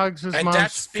boy hugs his And mom's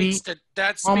that speaks feet.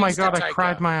 to Oh my god, to I Taika.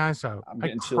 cried my eyes out. I'm I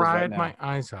getting chills right cried now. my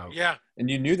eyes out. Yeah. And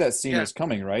you knew that scene Yeah. was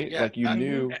coming, right? Yeah. Like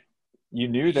you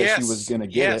knew that she was going to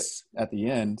get it at the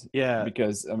end. Yeah.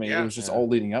 Because I mean, Yeah. it was just all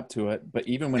leading up to it. But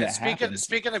even when And it happened,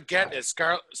 speaking of getting it,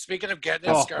 Scarlett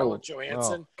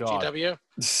Johansson, God. GW.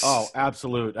 Oh,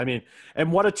 absolute. I mean,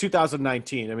 and what a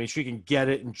 2019. I mean, she can get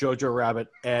it in Jojo Rabbit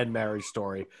and Marriage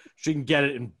Story. She can get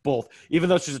it in both. Even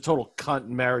though she's a total cunt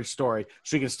in Marriage Story,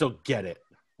 she can still get it.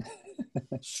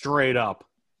 Straight up.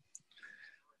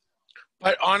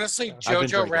 But honestly, I've been Jojo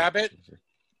drinking. Rabbit,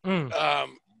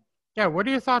 Yeah, what are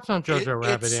your thoughts on Jojo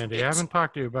Rabbit, it's- Andy? I haven't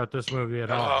talked to you about this movie at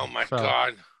all. oh my so-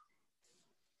 god.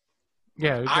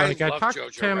 Yeah, I like I love talked to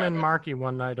Jojo Tim and Rabbit. Marky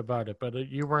one night about it, but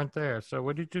you weren't there. So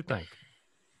what did you think?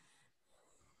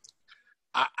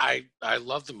 I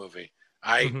love the movie.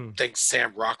 I Mhm. think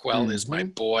Sam Rockwell is my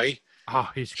boy. Oh,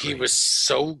 he's great. He was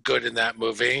so good in that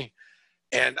movie.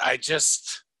 And I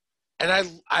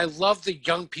love the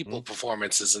young people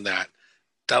performances in that.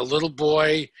 The little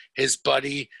boy, his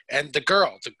buddy, and the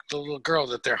girl, the little girl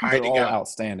that they're they're hiding all out.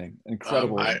 outstanding,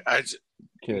 incredible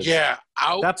kids. Yeah,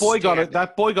 That boy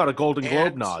got a Golden Globe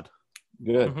And- nod.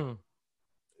 Good. Mhm.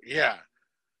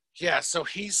 Yeah, so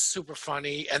he's super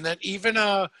funny. And then even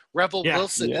Rebel Yeah.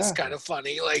 Wilson is Yeah. kind of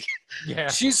funny. Like, Yeah.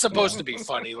 she's supposed to be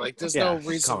funny. Like, there's Yeah, no she's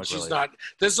reason comic she's relief. not.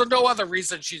 There's no other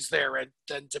reason she's there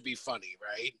than to be funny,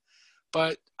 right?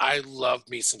 But I love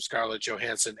me some Scarlett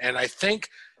Johansson. And I think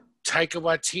Taika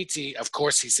Waititi, of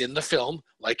course, he's in the film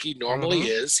like he normally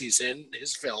is. He's in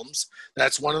his films.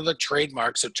 That's one of the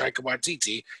trademarks of Taika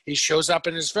Waititi. He shows up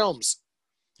in his films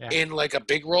in like a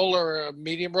big role or a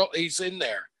medium role. He's in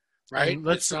there, right? And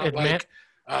let's It's not admit,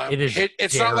 like it is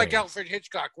it's not like daring. Alfred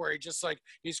Hitchcock where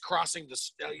he's crossing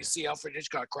you see Alfred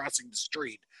Hitchcock crossing the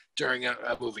street during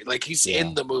a movie. Like he's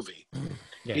in the movie.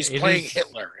 Yeah, He's it playing is-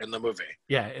 Hitler in the movie.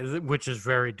 Yeah, which is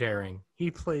very daring.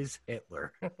 He plays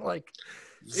Hitler. Like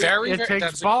Very, it very takes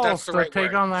that's balls the to right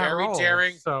take word. on that Very role.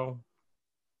 daring. So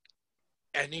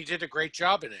And he did a great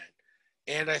job in it.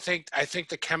 And I think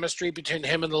the chemistry between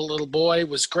him and the little boy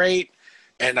was great.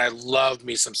 And I love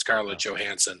me some Scarlett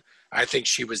Johansson. I think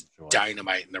she was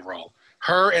dynamite in the role.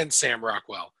 Her and Sam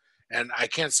Rockwell. And I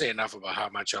can't say enough about how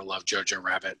much I love Jojo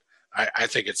Rabbit. I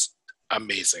think it's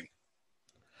amazing.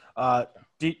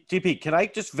 DP, can I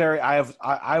just I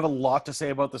have a lot to say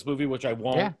about this movie, which I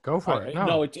won't. yeah, go for it.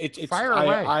 No, it's fire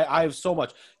away. I have so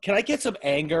much. Can I get some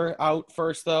anger out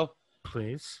first, though?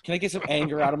 Please. Can I get some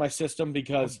anger out of my system? Oh,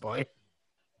 Because boy.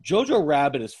 Jojo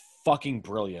Rabbit is fucking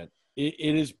brilliant.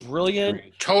 It is brilliant.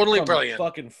 Totally From brilliant.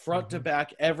 Fucking front to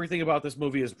back, everything about this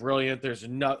movie is brilliant. There's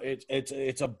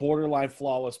it's a borderline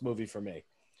flawless movie for me.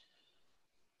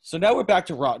 So now we're back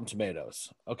to Rotten Tomatoes,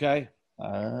 okay?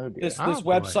 This Oh,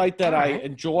 boy. website that All I right.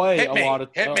 enjoy Hit me.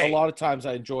 a lot of times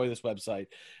I enjoy this website,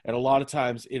 and a lot of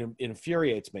times it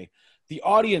infuriates me. The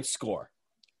audience score,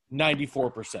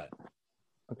 94%.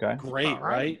 Okay. Great, All right.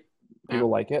 right? People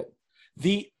like it.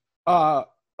 The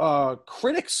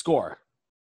critic score,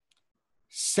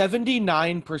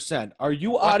 79%. Are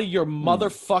you out of your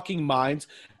motherfucking minds?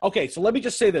 Okay, so let me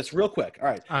just say this real quick. All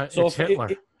right. So It's Hitler.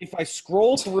 if I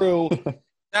scroll through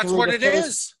That's through what the it first-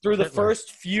 is. through the Hitler.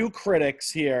 first few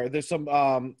critics here, there's some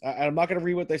I'm not going to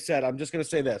read what they said. I'm just going to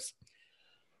say this.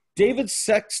 David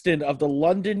Sexton of the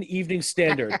London Evening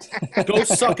Standard, go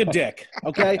suck a dick,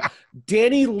 okay?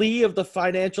 Danny Lee of the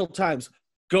Financial Times,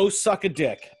 go suck a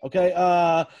dick,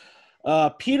 okay?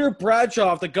 Peter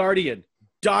Bradshaw of the Guardian,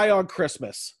 die on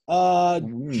Christmas.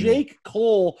 Jake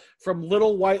Cole from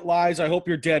Little White Lies, I hope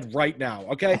you're dead right now,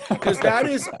 okay? Because that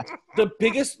is the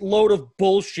biggest load of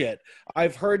bullshit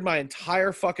I've heard my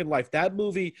entire fucking life. That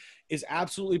movie is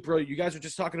absolutely brilliant. You guys were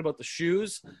just talking about the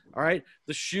shoes, all right?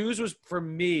 The shoes was, for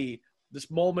me, this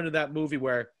moment in that movie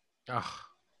where Ugh.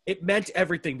 it meant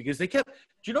everything because they kept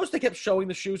 – do you notice they kept showing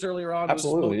the shoes earlier on?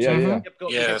 Absolutely, It was yeah. kept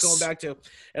going Yes. back to.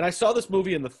 And I saw this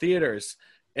movie in the theaters,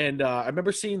 and I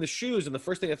remember seeing the shoes, and the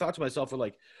first thing I thought to myself were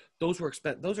like, those are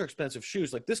expensive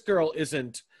shoes. Like this girl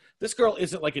isn't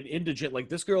like an indigent. Like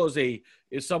this girl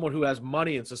is someone who has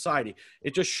money in society.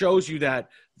 It just shows you that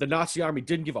the Nazi army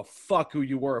didn't give a fuck who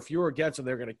you were. If you were against them,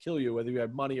 they're going to kill you, whether you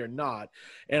had money or not.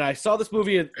 And I saw this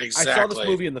movie. I saw this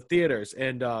movie in the theaters,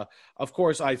 and of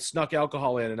course I snuck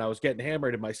alcohol in, and I was getting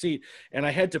hammered in my seat, and I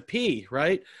had to pee.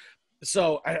 Right.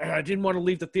 So I didn't want to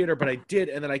leave the theater, but I did.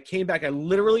 And then I came back. I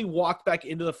literally walked back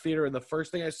into the theater, and the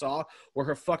first thing I saw were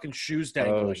her fucking shoes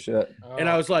dangling. Oh, shit. And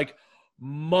I was like,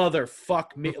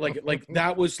 motherfuck me. Like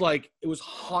that was like, it was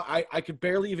hot. I could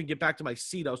barely even get back to my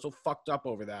seat. I was so fucked up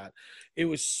over that. It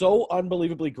was so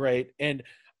unbelievably great. And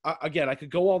again, I could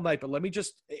go all night, but let me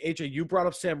just, AJ, you brought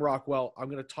up Sam Rockwell. I'm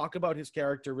going to talk about his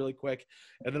character really quick,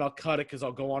 and then I'll cut it because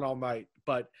I'll go on all night.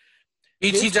 But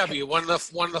BTW, one of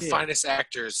the finest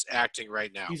actors acting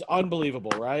right now. He's unbelievable,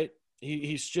 right?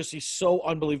 He's so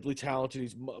unbelievably talented.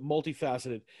 He's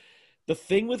multifaceted. The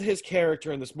thing with his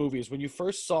character in this movie is when you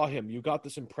first saw him, you got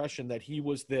this impression that he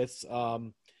was this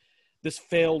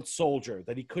failed soldier,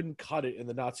 that he couldn't cut it in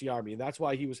the Nazi army, and that's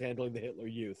why he was handling the Hitler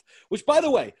Youth, which, by the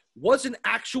way, was an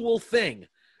actual thing.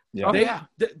 Yeah.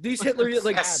 These Hitler, these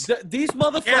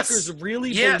motherfuckers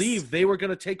really believed they were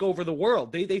going to take over the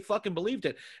world. They fucking believed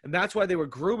it. And that's why they were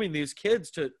grooming these kids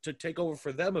to take over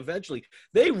for them eventually.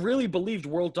 They really believed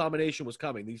world domination was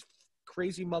coming, these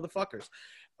crazy motherfuckers.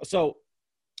 So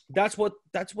that's what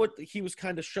he was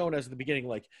kind of shown as at the beginning.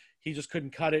 Like, he just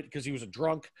couldn't cut it because he was a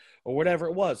drunk or whatever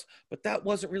it was. But that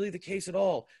wasn't really the case at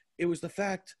all. It was the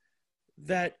fact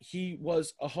that he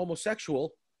was a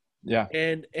homosexual. Yeah,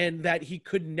 and that he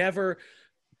could never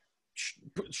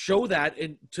show that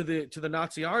to the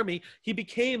Nazi army. He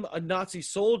became a Nazi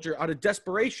soldier out of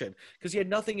desperation because he had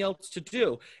nothing else to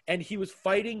do, and he was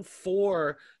fighting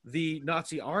for the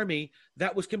Nazi army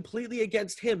that was completely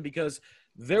against him, because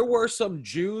there were some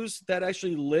Jews that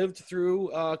actually lived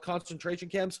through concentration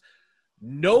camps.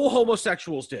 No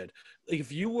homosexuals did.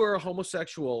 If you were a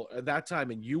homosexual at that time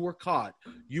and you were caught,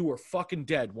 you were fucking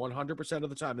dead 100% of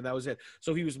the time, and that was it.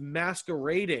 So he was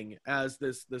masquerading as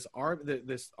this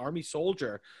army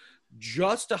soldier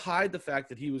just to hide the fact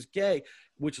that he was gay,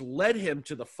 which led him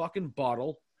to the fucking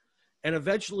bottle, and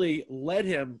eventually led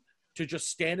him to just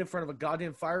stand in front of a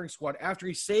goddamn firing squad after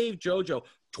he saved JoJo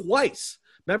twice.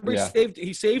 Remember,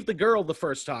 he saved the girl the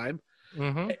first time.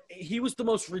 Mm-hmm. He was the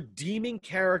most redeeming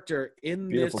character in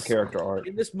beautiful character arc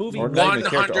in this movie.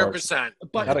 100%.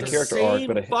 But not a character arc,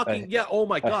 but oh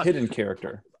my god, a hidden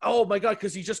character. Oh my god,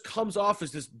 because he just comes off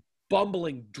as this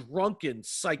bumbling, drunken,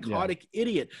 psychotic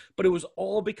idiot. But it was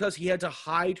all because he had to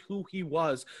hide who he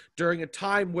was during a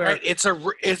time where during a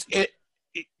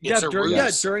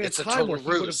time where he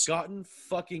would have gotten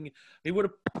fucking.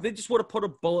 They just would have put a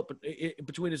bullet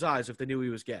between his eyes if they knew he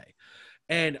was gay.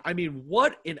 And I mean,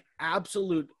 what an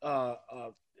absolute a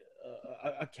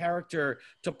character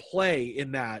to play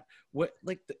in that.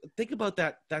 Think about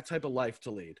that type of life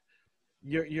to lead.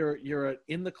 You're an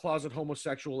in the closet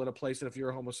homosexual in a place that if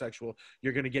you're a homosexual,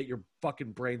 you're gonna get your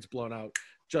fucking brains blown out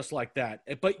just like that.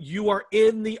 But you are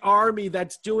in the army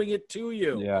that's doing it to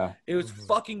you. Yeah, it was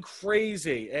fucking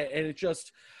crazy, and it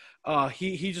just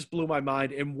he just blew my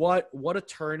mind. And what a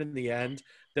turn in the end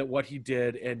that what he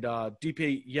did. And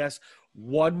DP, yes.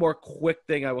 One more quick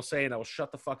thing I will say, and I will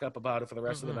shut the fuck up about it for the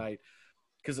rest of the night,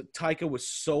 because Taika was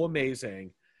so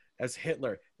amazing as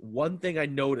Hitler. One thing I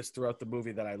noticed throughout the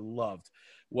movie that I loved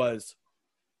was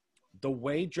the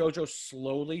way JoJo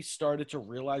slowly started to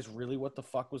realize really what the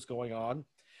fuck was going on.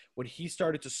 When he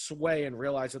started to sway and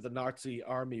realize that the Nazi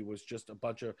army was just a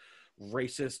bunch of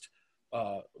racist,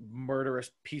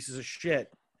 murderous pieces of shit.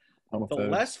 The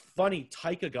less funny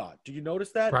Taika got. Do you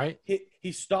notice that? Right.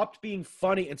 He stopped being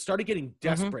funny and started getting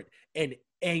desperate and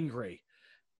angry.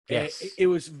 Yes. And it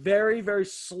was very, very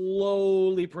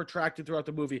slowly protracted throughout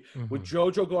the movie, with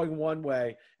JoJo going one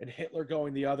way and Hitler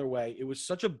going the other way. It was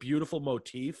such a beautiful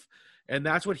motif, and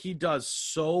that's what he does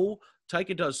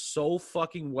Taika does so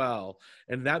fucking well,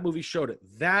 and that movie showed it.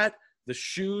 That, the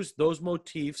shoes, those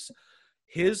motifs,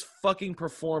 his fucking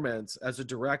performance as a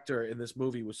director in this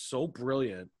movie was so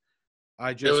brilliant.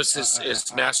 It was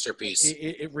his masterpiece.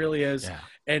 It really is. Yeah.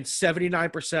 And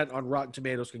 79% on Rotten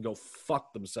Tomatoes can go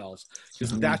fuck themselves,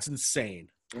 because that's insane.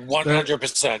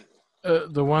 100%.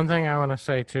 The one thing I want to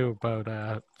say too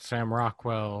about Sam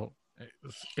Rockwell,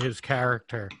 his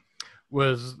character,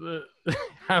 was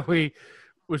how he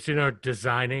was,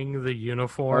 designing the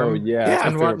uniform. Oh yeah,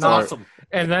 and whatnot. Awesome.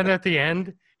 And then at the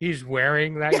end, he's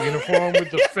wearing that uniform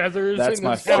with the feathers. That's in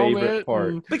my his favorite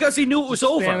part. Because he knew it was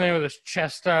over. Standing there with his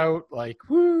chest out, like,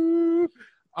 woo.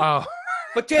 Oh,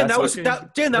 But Dan, That's that was fucking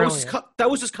that. Dan, that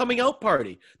was his coming out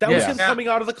party. That was him coming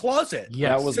out of the closet.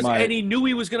 Yes. That was and he knew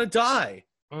he was gonna die.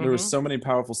 There were so many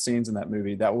powerful scenes in that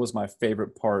movie. That was my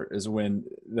favorite part, is when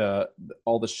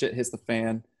all the shit hits the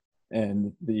fan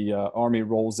and the army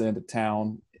rolls into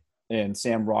town, and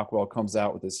Sam Rockwell comes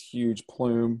out with this huge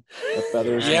plume of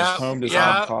feathers and his home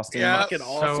design costume. Fucking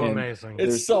awesome. So amazing.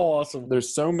 It's so awesome.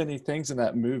 There's so many things in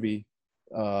that movie,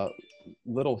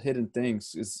 little hidden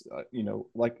things. Is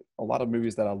like a lot of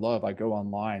movies that I love, I go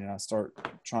online and I start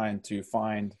trying to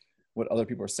find what other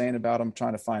people are saying about them,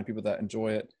 trying to find people that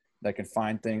enjoy it, that can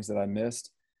find things that I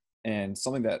missed. And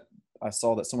something that I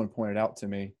saw that someone pointed out to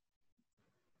me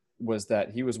was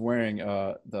that he was wearing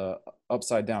the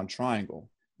upside down triangle,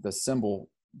 the symbol,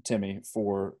 Timmy,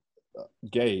 for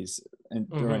gays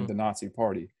during the Nazi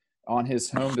party. On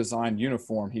his home design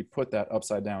uniform, he put that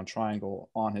upside down triangle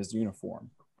on his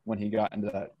uniform when he got into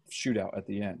that shootout at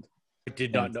the end. I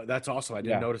did not know. That's awesome. I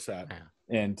didn't notice that.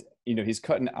 And he's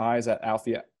cutting eyes at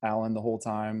Alfie Allen the whole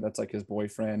time. That's like his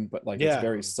boyfriend, but like it's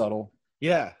very subtle.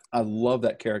 Yeah, I love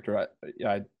that character.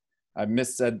 I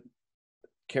missaid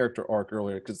character arc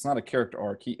earlier, because it's not a character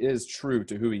arc. He is true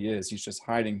to who he is. He's just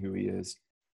hiding who he is,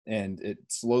 and it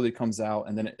slowly comes out,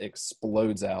 and then it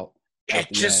explodes out.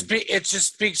 It just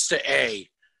speaks to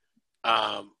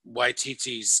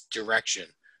Waititi's direction.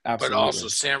 Absolutely. But also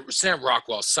Sam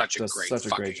Rockwell's such a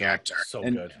great actor. So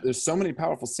and good. There's so many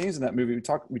powerful scenes in that movie.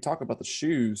 We talk about the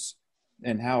shoes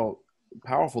and how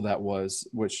powerful that was,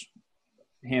 which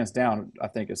hands down I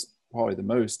think is probably the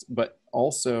most. But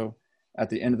also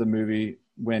at the end of the movie,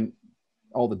 when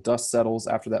all the dust settles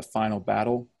after that final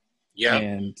battle,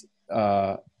 and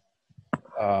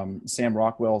Sam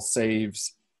Rockwell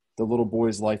saves the little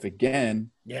boy's life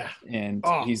again. Yeah. And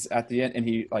he's at the end, and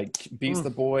he like beats the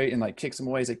boy and like kicks him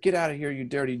away. He's like, "Get out of here, you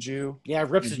dirty Jew." Yeah,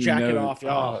 rips his jacket off.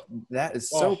 That is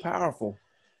so powerful.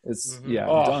 It's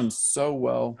done so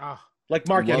well. Like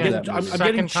Mark, I'm getting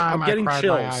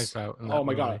chills. Oh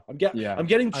my god, I'm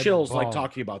getting chills like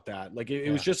talking about that. Like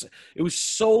it was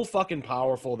so fucking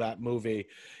powerful, that movie.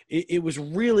 It was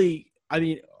really, I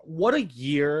mean, what a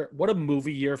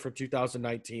movie year for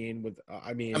 2019. With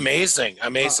amazing.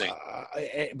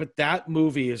 But that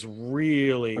movie is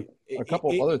really a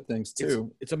couple other things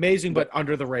too. It's amazing, but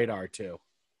under the radar too.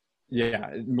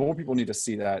 Yeah, more people need to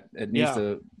see that. It needs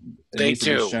to be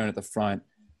shown at the front.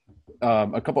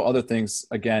 A couple other things,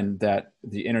 again, that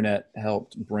the internet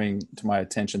helped bring to my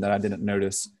attention that I didn't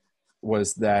notice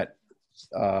was that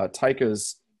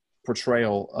Taika's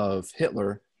portrayal of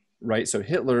Hitler, right? So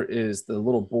Hitler is the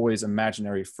little boy's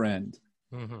imaginary friend.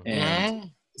 And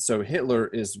so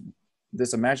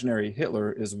this imaginary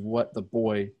Hitler is what the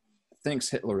boy thinks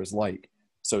Hitler is like.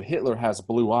 So Hitler has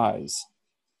blue eyes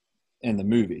in the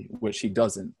movie, which he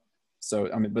doesn't. So,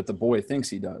 but the boy thinks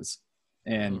he does.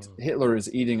 And Hitler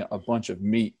is eating a bunch of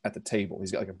meat at the table.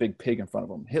 He's got like a big pig in front of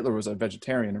him. Hitler was a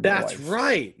vegetarian in real life. That's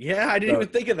right. Yeah, I didn't even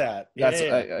think of that.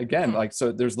 Again, like,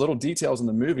 so there's little details in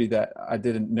the movie that I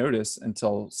didn't notice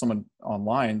until someone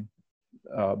online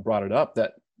brought it up,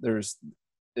 that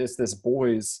it's this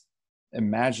boy's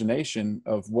imagination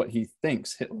of what he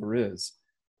thinks Hitler is.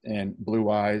 And blue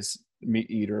eyes,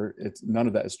 meat eater, none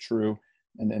of that is true.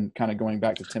 And then kind of going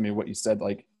back to Timmy, what you said,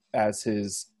 like, as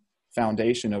his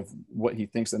foundation of what he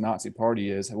thinks the Nazi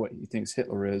party is, what he thinks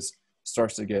Hitler is,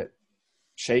 starts to get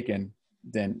shaken,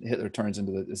 then Hitler turns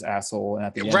into this asshole. And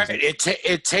at the end, right,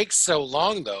 it takes so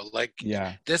long though. Like,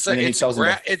 this, it's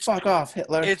fuck off,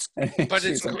 Hitler. It's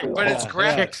kicks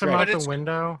him out the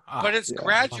window. But it's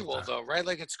gradual though, right?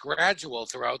 Like, it's gradual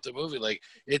throughout the movie. Like,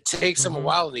 it takes him a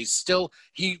while, and he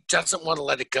doesn't want to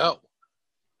let it go.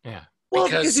 Yeah. Well,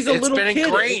 because he's a little kid.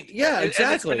 Ingrained.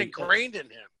 Exactly. It's been ingrained in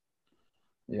him.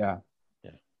 Yeah.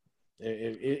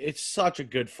 It's such a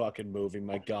good fucking movie.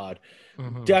 My God,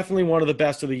 definitely one of the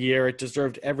best of the year. It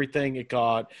deserved everything it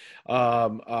got.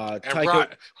 Rotten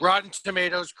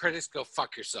Tomatoes critics, go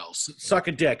fuck yourselves. Suck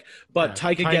a dick. But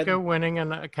Taika winning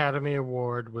an Academy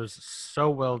Award was so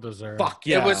well deserved. Fuck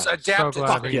yeah, it was adapted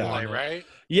to play, right?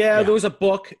 Yeah, there was a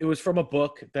book. It was from a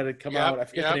book that had come out. I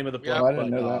forget the name of the book. I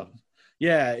didn't know that.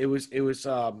 Yeah, it was.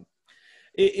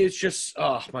 It's just,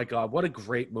 oh my God, what a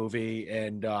great movie.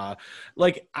 And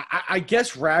like, I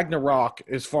guess Ragnarok,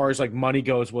 as far as like money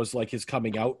goes, was like his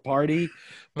coming out party.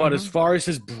 But as far as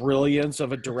his brilliance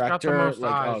of a director,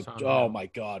 like, oh my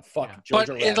God, fuck. But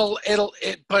it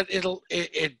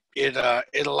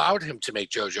allowed him to make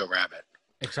Jojo Rabbit.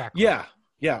 Exactly. Yeah.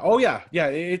 Yeah. Oh yeah. Yeah.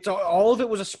 It's all of it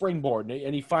was a springboard,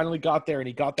 and he finally got there, and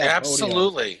he got that.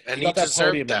 Absolutely. Podium. And he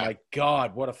deserved that. My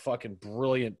God, what a fucking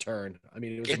brilliant turn. I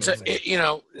mean, it was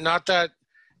amazing. Not that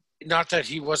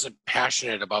he wasn't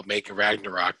passionate about making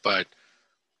Ragnarok, but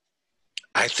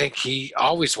I think he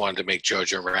always wanted to make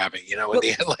Jojo Rabbit. You know, in the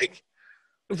end, like.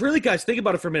 Really, guys, think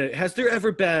about it for a minute. Has there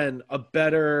ever been a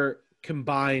better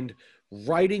combined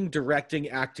writing, directing,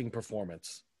 acting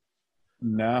performance?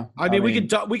 No. I mean, we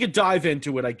could dive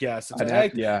into it, I guess.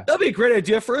 Yeah. That'd be a great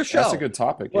idea for a show. That's a good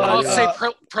topic. Well, I'll say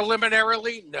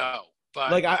preliminarily, no.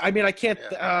 But like, I mean, I can't.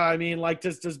 Yeah. I mean, like,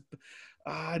 does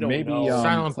I don't maybe know.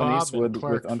 Silent Clint Bob Eastwood and with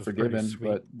Clerks was Unforgiven, pretty sweet.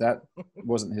 but that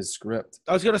wasn't his script.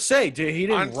 I was gonna say, he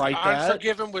didn't write that.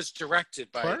 Unforgiven was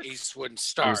directed by Clerks? Eastwood and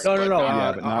starred. No.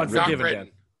 but not Unforgiven. written.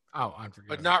 Dan. Oh, Unforgiven.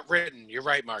 But not written. You're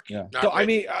right, Mark. Yeah. Not So I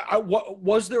written.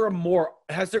 mean,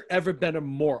 has there ever been a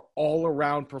more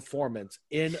all-around performance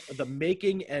in the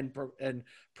making and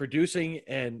producing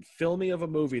and filming of a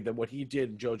movie than what he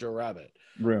did in Jojo Rabbit?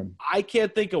 Room. I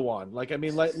can't think of one. Like, I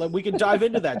mean, like we can dive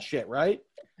into that shit, right?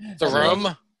 The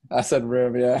Room. I said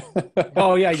Room, yeah.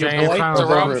 Oh yeah, your Jay and boy. Silent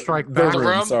The Bob Room. Strike The Back. The Room,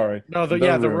 Room? sorry. No,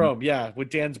 the room. Yeah, with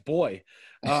Dan's boy.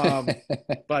 But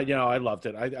I loved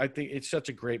it. I think it's such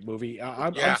a great movie.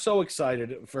 I'm so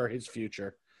excited for his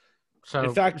future. So,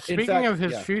 In fact, speaking of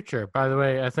his yeah. future, by the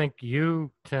way, I think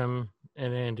you, Tim,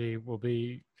 and Andy will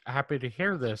be happy to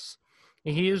hear this.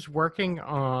 He is working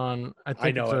on, I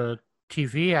think know it's a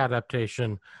TV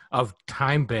adaptation of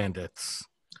Time Bandits.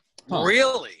 Huh.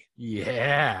 Really?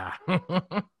 Yeah.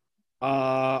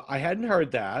 I hadn't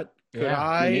heard that. Could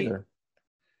Yeah, Me neither.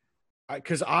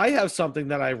 because I have something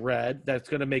that I read that's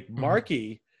going to make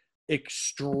Marky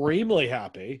extremely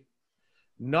happy,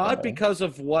 not Uh-oh. because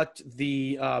of what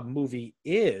the movie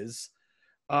is,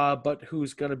 but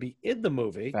who's going to be in the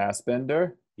movie.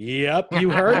 Fassbender? Yep,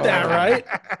 you heard that,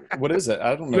 right? What is it?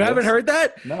 I don't know. You haven't this. heard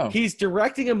that? No. He's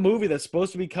directing a movie that's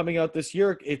supposed to be coming out this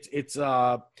year. It's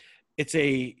a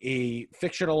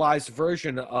fictionalized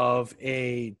version of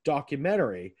a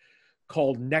documentary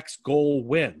called Next Goal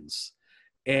Wins.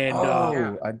 And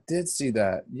I did see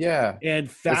that. Yeah. and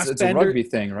It's a Fassbender, rugby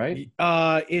thing, right?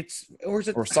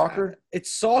 Or soccer?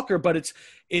 It's soccer, but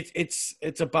it's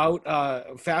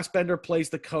about Fassbender plays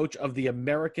the coach of the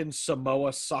American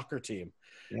Samoa soccer team.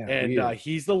 Yeah. And weird.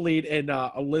 he's the lead, and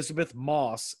Elizabeth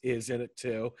Moss is in it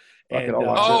too. Fuck it, And I'll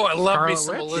watch Oh, I love me Scarlet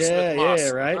some Witch? Elizabeth Moss. yeah,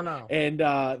 right. Oh, no.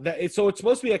 And so it's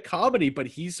supposed to be a comedy, but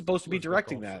he's supposed to be Elizabeth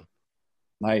directing Olsen.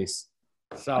 that. Nice.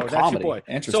 So A that's your comedy. boy.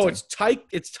 Interesting. So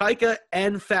it's Taika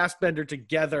and Fassbender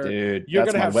together. Dude, You're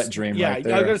that's gonna my have wet dream yeah, right I was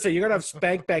there. gonna say you're gonna have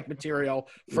spank bank material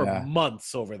for Yeah.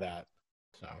 months over that.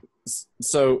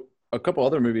 So a couple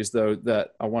other movies, though,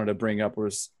 that I wanted to bring up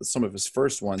was some of his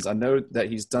first ones. I know that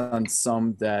he's done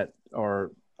some that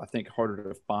are, I think, harder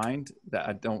to find that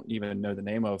I don't even know the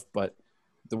name of, but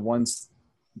the ones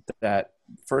that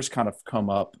first kind of come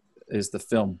up is the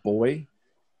film Boy,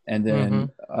 and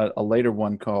then a later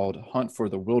one called Hunt for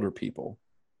the Wilder People.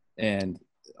 And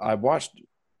I watched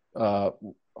Hunt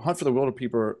for the Wilder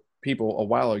People a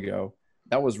while ago.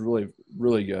 That was really,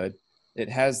 really good. It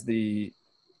has the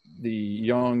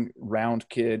young round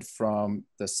kid from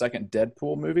the second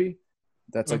Deadpool movie.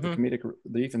 That's like the comedic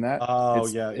relief in that. Oh,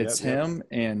 It's him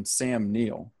and Sam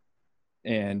Neill,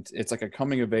 and it's like a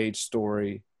coming of age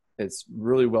story. It's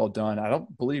really well done. I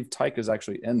don't believe Taika's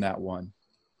actually in that one,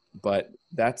 but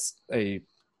that's I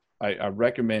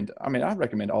recommend. I mean, I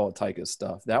recommend all of Taika's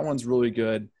stuff. That one's really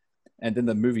good. And then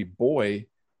the movie Boy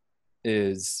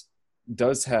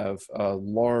does have a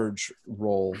large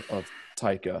role of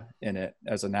Taika in it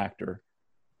as an actor,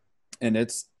 and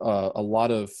it's a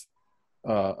lot of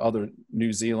other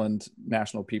New Zealand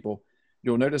national people.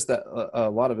 You'll notice that a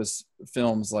lot of his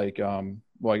films, like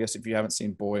I guess if you haven't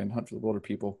seen Boy and Hunt for the Wilder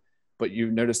People, but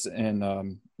you notice in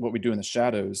What We Do in the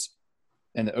Shadows,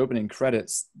 in the opening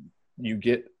credits, you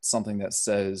get something that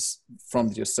says from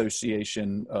the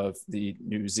Association of the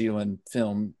New Zealand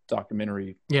Film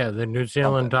Documentary. Yeah, the New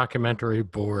Zealand Documentary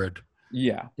Board.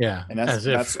 Yeah. Yeah, And as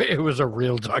if it was a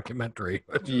real documentary.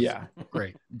 Which is Yeah.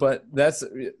 great. But that's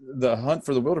the Hunt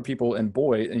for the Wilder People and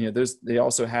Boy. And they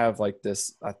also have like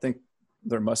this. I think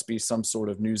there must be some sort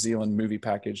of New Zealand movie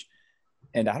package,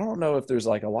 and I don't know if there's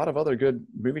like a lot of other good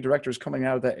movie directors coming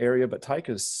out of that area. But Taika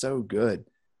is so good,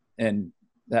 and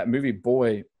that movie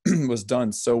Boy was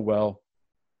done so well.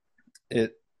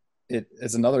 It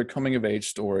is another coming of age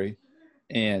story,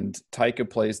 and Taika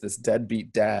plays this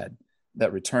deadbeat dad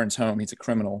that returns home. He's a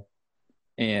criminal,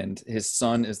 and his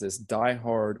son is this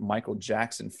diehard Michael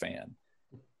Jackson fan.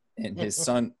 And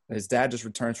his dad just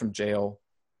returns from jail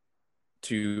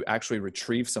to actually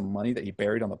retrieve some money that he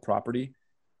buried on the property.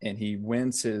 And he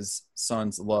wins his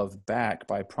son's love back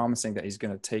by promising that he's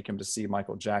going to take him to see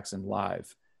Michael Jackson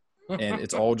live. And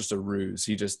it's all just a ruse.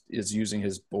 He just is using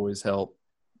his boy's help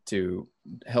to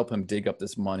help him dig up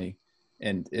this money.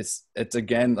 And it's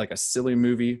again like a silly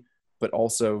movie, but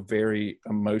also very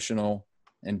emotional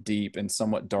and deep and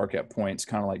somewhat dark at points,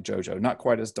 kind of like JoJo. Not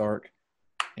quite as dark.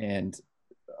 And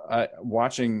I'd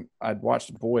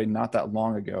watched Boy not that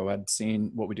long ago. I'd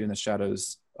seen What We Do in the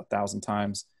Shadows 1,000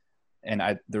 times, and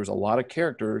there was a lot of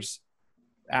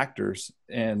actors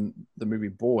in the movie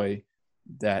Boy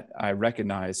that I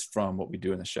recognized from What We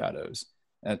Do in the Shadows.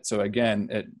 And so again,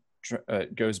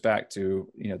 it goes back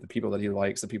to, the people that he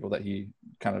likes, the people that he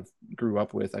kind of grew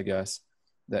up with, I guess,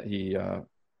 that he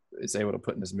is able to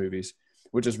put in his movies,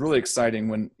 which is really exciting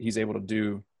when he's able to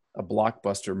do a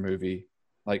blockbuster movie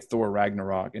like Thor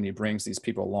Ragnarok, and he brings these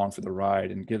people along for the ride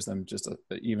and gives them just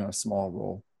even a small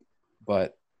role.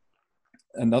 But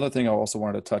another thing I also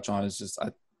wanted to touch on is just, I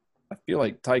feel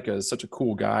like Taika is such a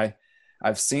cool guy.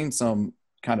 I've seen some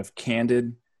kind of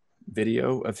candid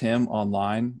video of him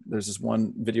online. There's this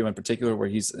one video in particular where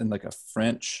he's in like a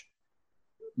French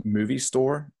movie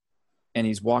store, and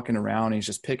he's walking around and he's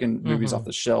just picking movies off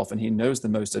the shelf, and he knows the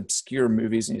most obscure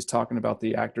movies, and he's talking about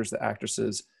the actors, the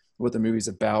actresses, what the movie's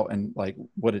about, and like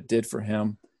what it did for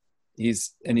him.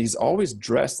 He's always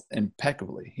dressed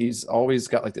impeccably. He's always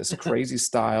got like this crazy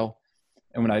style.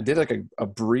 And when I did like a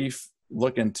brief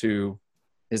look into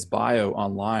his bio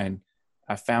online,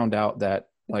 I found out that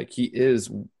like he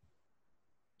is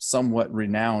somewhat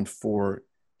renowned for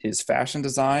his fashion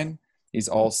design. He's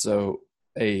also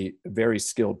a very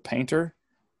skilled painter,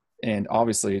 and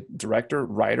obviously director,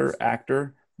 writer,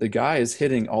 actor. The guy is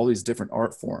hitting all these different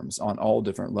art forms on all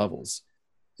different levels.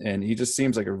 And he just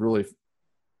seems like a really,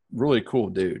 really cool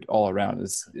dude all around.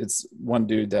 It's one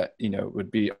dude that, would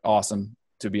be awesome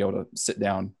to be able to sit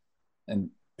down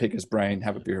and pick his brain,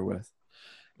 have a beer with.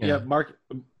 Yeah,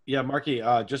 Marky,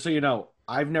 just so you know,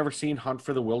 I've never seen Hunt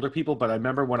for the Wilder People, but I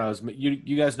remember when I was,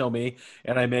 you guys know me,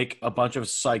 and I make a bunch of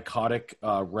psychotic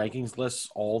rankings lists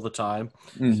all the time,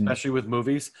 especially with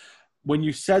movies. When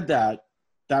you said that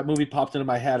movie popped into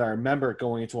my head. I remember it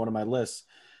going into one of my lists.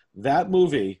 That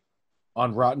movie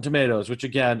on Rotten Tomatoes, which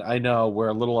again, I know we're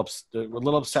a little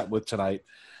upset with tonight.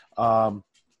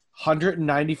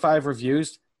 195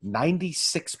 reviews,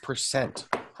 96%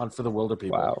 Hunt for the Wilder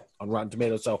People on Rotten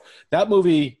Tomatoes. So that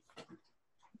movie,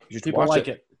 people like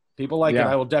it. People like it.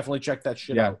 I will definitely check that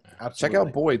shit out. Absolutely. Check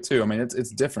out Boy too. I mean,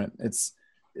 it's different. It's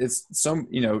some,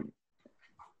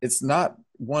 it's not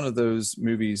one of those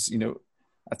movies,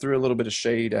 I threw a little bit of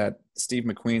shade at Steve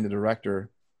McQueen, the director,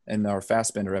 in our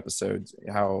Fassbender episodes,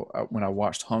 when I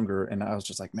watched Hunger, and I was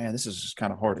just like, man, this is just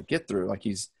kind of hard to get through. Like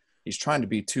he's trying to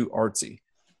be too artsy,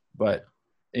 but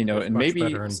and maybe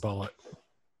better in Bullet.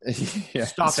 Yeah,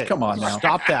 stop it. Come on now.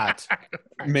 Stop that.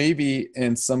 Maybe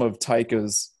in some of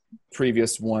Taika's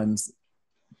previous ones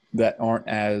that aren't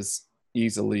as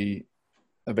easily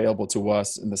available to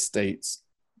us in the States,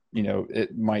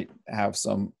 it might have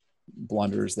some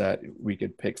blunders that we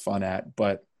could pick fun at.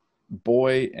 But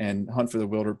Boy and Hunt for the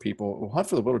Wilder People, Hunt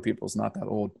for the Wilder People is not that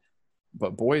old,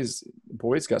 but Boy's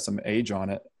got some age on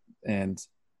it, and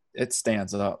it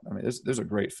stands up. I mean, those are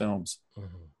great films.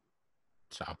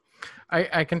 So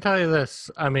I can tell you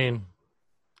this, I mean,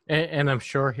 and I'm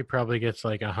sure he probably gets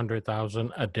like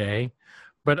 100,000 a day,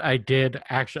 but I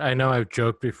know I've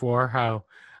joked before how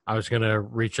I was going to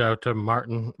reach out to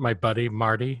Martin, my buddy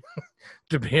Marty,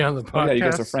 to be on the podcast. Oh, yeah, you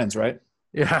guys are friends, right?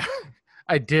 Yeah.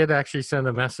 I did actually send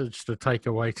a message to Taika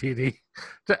Waititi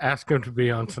to ask him to be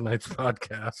on tonight's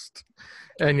podcast.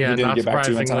 And yeah, not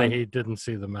surprisingly, he didn't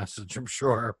see the message, I'm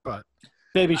sure. But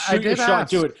baby, shoot your shot.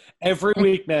 Do it every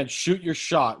week, man. Shoot your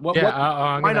shot.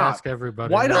 I'm going to ask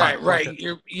everybody. Why not? Right.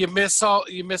 You miss all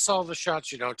the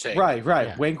shots you don't take. Right.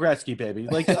 Yeah. Wayne Gretzky, baby.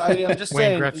 Like I'm just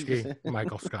Wayne saying. Gretzky,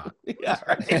 Michael Scott. Yeah.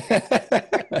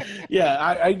 Right.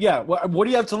 Yeah. What do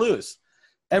you have to lose?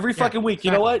 Every fucking week.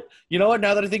 Exactly. You know what?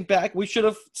 Now that I think back, we should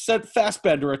have sent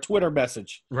Fassbender a Twitter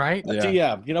message. Right? A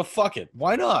DM. Fuck it.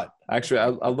 Why not? Actually,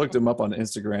 I looked him up on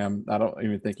Instagram. I don't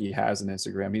even think he has an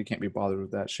Instagram. He can't be bothered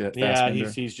with that shit. Yeah,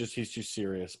 he's too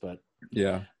serious. But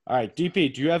yeah. All right,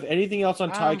 DP, do you have anything else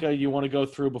on Taika you want to go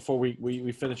through before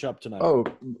we finish up tonight? Oh,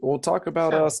 we'll talk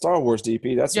about Star Wars,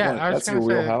 DP. That's your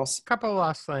wheelhouse. A couple of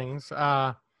last things.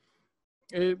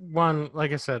 One,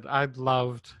 like I said, I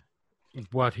loved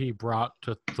what he brought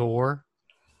to Thor,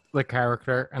 the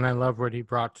character, and I love what he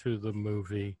brought to the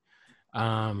movie.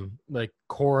 Like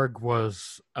Korg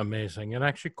was amazing, and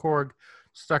actually Korg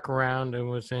stuck around and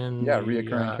was in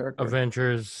the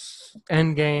Avengers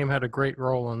Endgame, had a great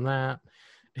role in that.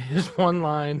 His one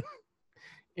line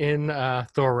in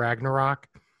Thor Ragnarok,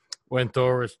 when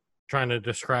Thor was trying to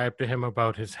describe to him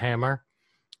about his hammer,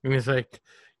 and he's like,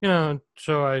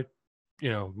 so I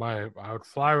would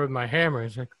fly with my hammer.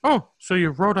 He's like, oh, so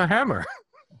you wrote a hammer.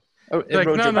 Oh, it Like,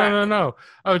 rode no, your no, back. no, no.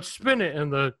 I would spin it,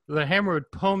 and the hammer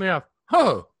would pull me off.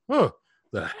 Oh,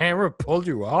 the hammer pulled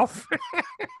you off?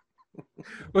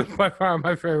 Was by far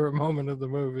my favorite moment of the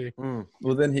movie.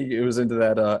 Well, then he was into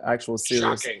that actual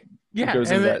serious. Shocking. He Yeah, goes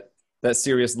and into that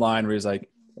serious line where he's like,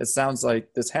 "It sounds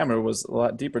like this hammer was a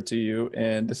lot deeper to you,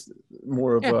 and just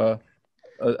more of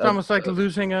it's almost like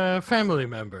losing a family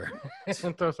member." And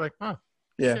so I was like, "Oh,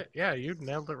 yeah." shit, yeah, you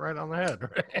nailed it right on the head."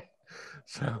 Right?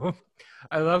 So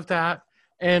I love that.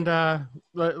 And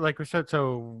like we said,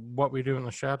 so What We Do in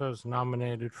the Shadows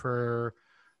nominated for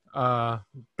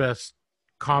best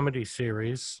comedy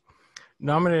series.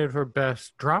 Nominated for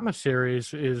best drama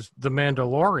series is The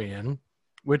Mandalorian,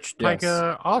 which Yes.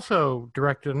 Taika also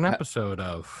directed an episode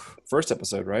of. First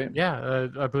episode, right? Yeah,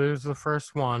 I believe it was the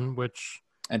first one, which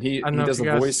And he don't know does if a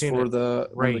you guys voice seen for it. one of the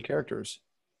Right. characters.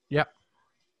 Yep.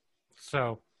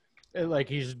 So, like,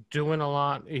 he's doing a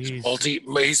lot. He's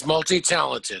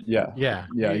multi-talented. Yeah. yeah,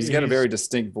 Yeah, he's got a very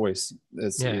distinct voice.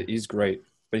 He's great,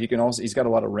 but he's got a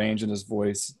lot of range in his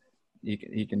voice.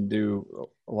 He can do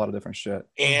a lot of different shit.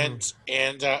 And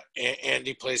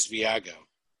he plays Viago.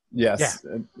 Yes.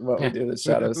 And What We Do in the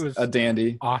Shadows, It was a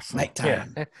dandy. awesome.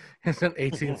 Nighttime. Yeah. It's an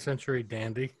 18th century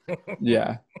dandy.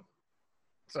 Yeah.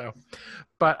 So,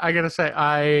 but I gotta say,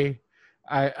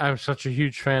 I'm such a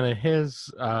huge fan of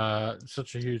his.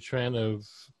 Such a huge fan of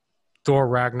Thor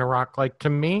Ragnarok. Like, to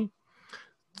me,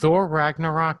 Thor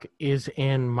Ragnarok is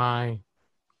in my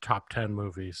top 10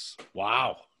 movies.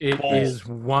 Wow. It Bold. is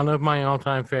one of my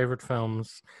all-time favorite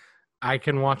films. I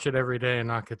can watch it every day and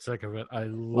not get sick of it. I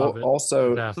love it.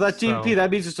 Also, to death. So that DP, that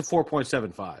means it's a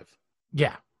 4.75.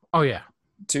 Yeah. Oh yeah.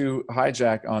 to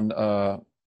hijack on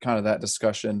kind of that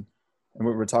discussion, and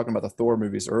we were talking about the Thor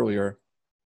movies earlier,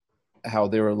 how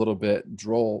they were a little bit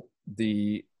droll.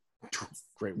 Great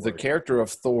word. The character of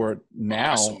Thor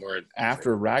now, Awesome word.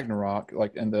 after Ragnarok,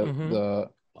 like in the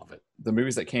Love it. the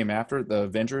movies that came after, the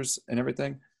Avengers and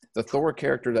everything, the Thor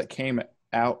character that came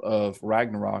out of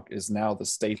Ragnarok is now the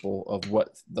staple of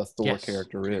what the Thor Yes.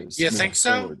 character is. You moving think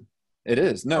so? forward. It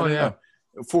is. No, Oh, no, yeah.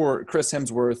 no. For Chris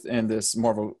Hemsworth in this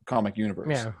Marvel comic universe.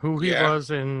 Yeah. Who he Yeah.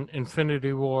 was in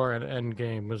Infinity War and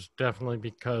Endgame was definitely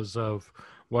because of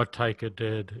what Taika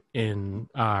did in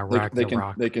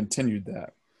Ragnarok. They continued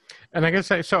that. And I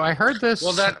guess so. I heard this.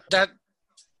 Well, that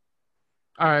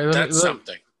all right. that's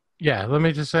something. Yeah, let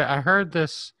me just say, I heard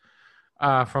this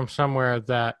from somewhere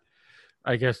that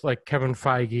I guess like Kevin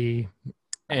Feige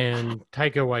and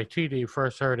Taika Waititi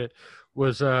first heard it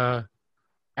was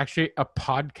actually a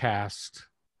podcast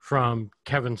from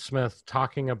Kevin Smith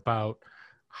talking about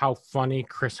how funny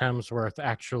Chris Hemsworth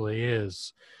actually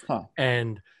is. Huh.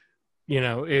 And,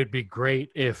 it'd be great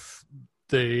if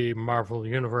the Marvel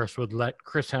Universe would let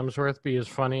Chris Hemsworth be as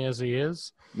funny as he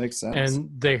is. Makes sense. And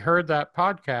they heard that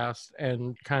podcast,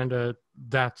 and kind of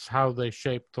that's how they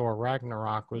shaped Thor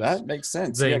Ragnarok. Was that makes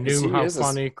sense. they Yeah, 'cause knew he how is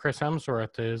funny Chris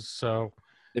Hemsworth is, so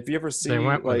if you ever see they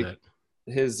went with like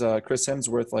it. his Chris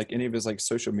Hemsworth, like any of his like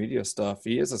social media stuff,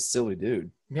 he is a silly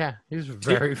dude. Yeah, he's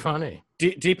very funny.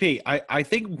 DP, I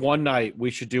think one night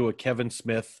we should do a Kevin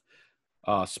Smith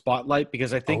spotlight,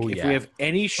 because I think if we have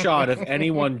any shot of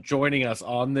anyone joining us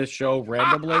on this show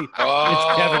randomly,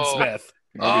 it's Kevin Smith.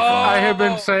 I have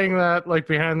been saying that like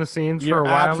behind the scenes for a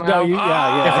while now. No,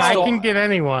 yeah. If I still- can get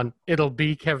anyone, it'll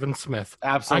be Kevin Smith.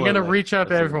 absolutely. I'm going to reach out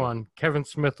to Absolutely. everyone. Kevin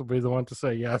Smith will be the one to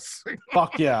say yes.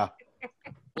 Fuck yeah.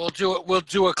 We'll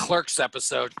do a Clerks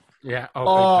episode. Yeah. Oh,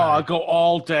 I'll go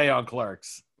all day on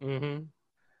Clerks. Mm-hmm.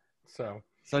 So,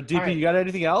 So DP, All right. you got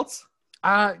anything else?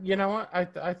 you know what?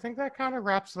 I think that kind of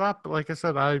wraps it up. Like I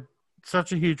said, I'm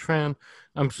such a huge fan.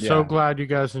 I'm so Yeah. glad you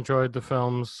guys enjoyed the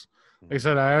films. Like I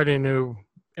said, I already knew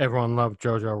everyone loved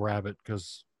Jojo Rabbit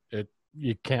because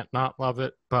you can't not love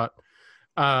it. But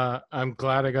I'm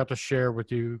glad I got to share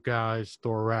with you guys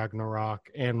Thor Ragnarok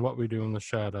and What We Do in the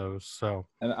Shadows. So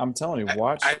And I'm telling you,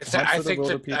 watch. I Hunt for the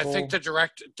Wilder think People.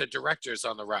 the director's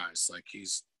on the rise. Like,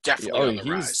 he's definitely Oh, on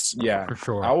the rise. yeah. for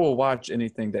sure. I will watch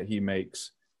anything that he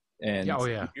makes. And Yeah, oh,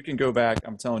 yeah. you can go back.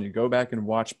 I'm telling you, go back and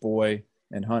watch Boy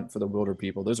and Hunt for the Wilder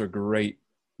People. Those are great,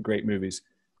 great movies.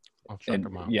 I'll check And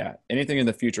them out. yeah, anything in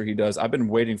the future he does. I've been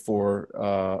waiting for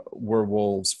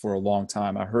Werewolves for a long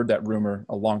time. I heard that rumor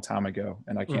a long time ago,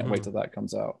 and I can't wait till that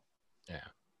comes out. Yeah.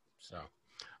 So,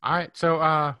 all right. So,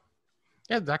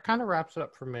 yeah, that kind of wraps it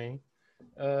up for me.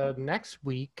 Next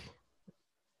week,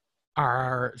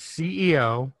 our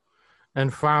CEO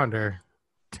and founder,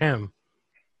 Tim,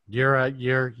 you're at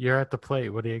the plate.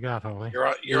 What do you got, homie?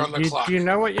 You're on the clock. Do you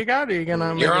know what you got? Or are you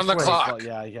gonna? You're make on the us wait? clock.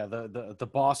 Well, yeah. The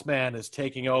boss man is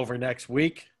taking over next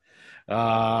week.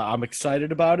 I'm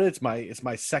excited about it. It's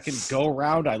my second go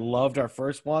round. I loved our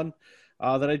first one.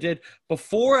 that I did.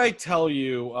 Before I tell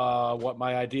you what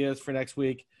my idea is for next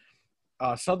week,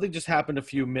 something just happened a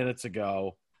few minutes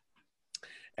ago.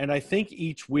 And I think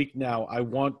each week now I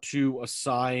want to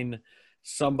assign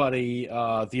somebody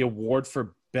the award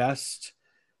for best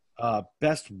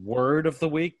word of the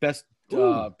week, best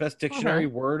dictionary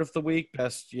word of the week,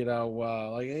 best, What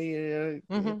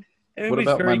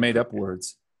about my made up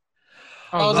words?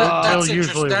 That's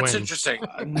usually interesting.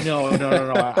 No.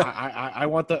 I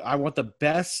want the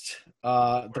best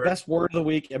word of the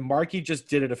week, and Marky just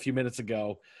did it a few minutes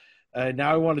ago.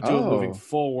 Now I want to do it moving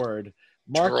forward.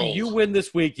 Marky, Droll. you win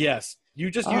this week. Yes,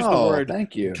 you just used the word.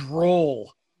 Thank you.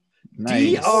 Droll.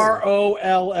 Nice.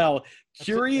 DROLL.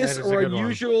 Curious that is a or good one.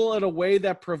 unusual in a way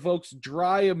that provokes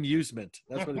dry amusement.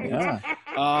 That's what it means.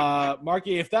 Yeah.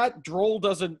 Marky, if that droll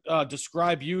doesn't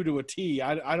describe you to a T,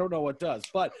 I don't know what does.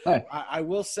 But Hey. I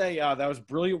will say that was a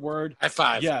brilliant word. High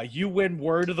five. Yeah, you win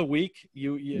word of the week.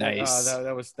 You Nice.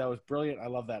 That was brilliant. I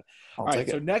love that. I'll All right, take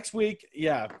so it. next week,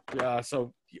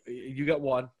 so you got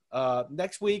one.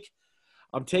 Next week,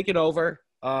 I'm taking over.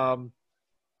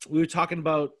 We were talking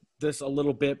about this a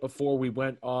little bit before we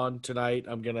went on tonight.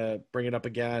 I'm gonna bring it up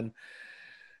again.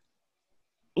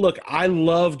 Look, I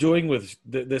love doing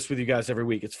this with you guys every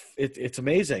week. It's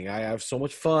amazing. I have so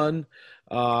much fun.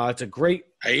 It's a great.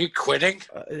 Are you quitting?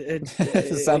 It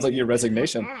sounds like your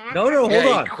resignation. No, hold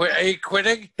on. Are you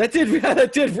quitting? That did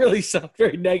really sound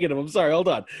very negative. I'm sorry. Hold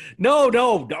on. No.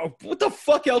 What the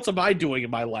fuck else am I doing in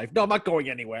my life? No, I'm not going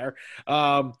anywhere.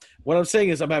 What I'm saying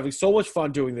is I'm having so much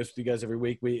fun doing this with you guys every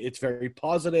week. It's very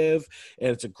positive,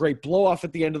 and it's a great blow off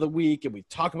at the end of the week, and we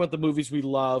talk about the movies we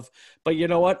love. But you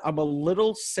know what? I'm a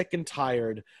little sick and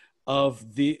tired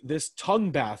of this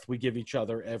tongue bath we give each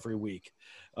other every week.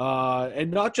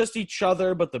 And not just each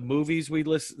other, but the movies we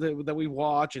listen that we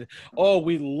watch, and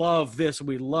we love this and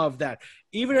we love that.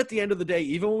 Even at the end of the day,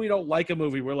 even when we don't like a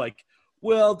movie, we're like,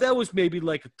 well, that was maybe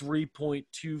like a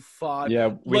 3.25.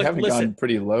 Yeah, we haven't gone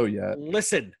pretty low yet.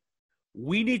 Listen,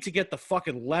 we need to get the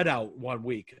fucking let out one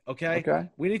week, okay? Okay.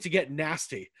 We need to get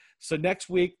nasty. So next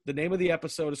week, the name of the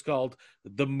episode is called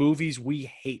 "The Movies We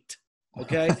Hate."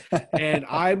 Okay, and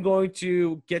I'm going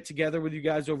to get together with you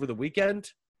guys over the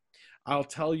weekend. I'll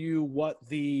tell you what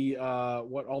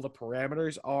all the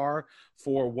parameters are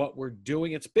for what we're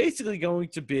doing. It's basically going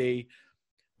to be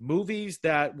movies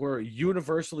that were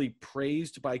universally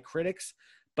praised by critics,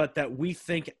 but that we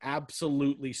think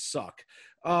absolutely suck.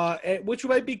 Which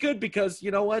might be good because,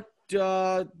 you know what?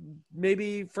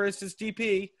 Maybe, for instance,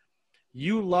 DP,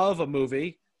 you love a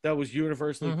movie that was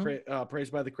universally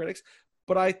praised by the critics,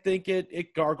 but I think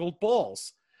it gargled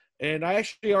balls. And I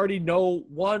actually already know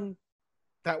one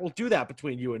that will do that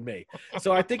between you and me.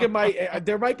 So I think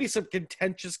there might be some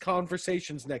contentious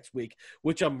conversations next week,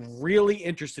 which I'm really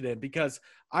interested in because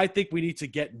I think we need to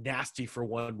get nasty for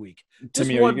 1 week.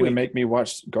 Timmy, are you going to make me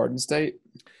watch Garden State?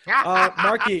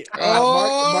 Marky,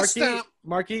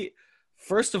 Marky,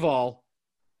 first of all,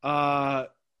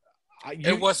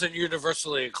 it wasn't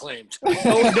universally acclaimed.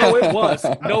 No, it was.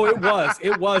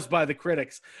 It was by the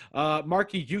critics.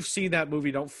 Marky, you've seen that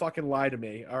movie. Don't fucking lie to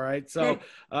me. All right. So,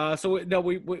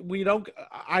 we don't.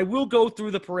 I will go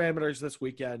through the parameters this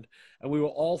weekend, and we will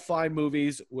all find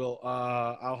movies.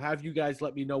 I'll have you guys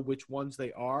let me know which ones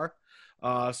they are,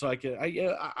 so I can.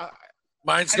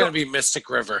 Mine's going to be Mystic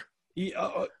River.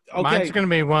 Okay. Mine's going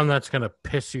to be one that's going to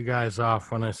piss you guys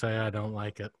off when I say I don't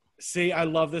like it. See, I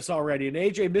love this already. And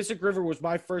AJ, Mystic River was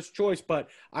my first choice,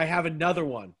 but I have another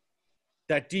one.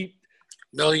 That deep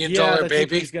 $1 Million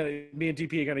Baby. Me and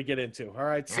DP are gonna get into. All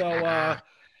right, so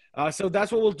so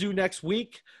that's what we'll do next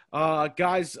week,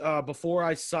 guys. Before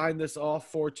I sign this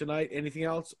off for tonight, anything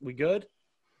else? We good?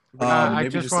 Maybe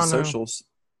just the socials.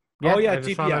 Yeah, I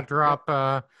just want to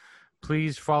drop.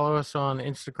 Please follow us on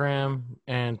Instagram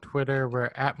and Twitter.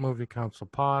 We're at Movie Council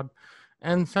Pod.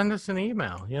 And send us an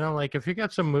email. Like if you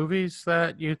got some movies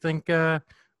that you think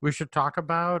we should talk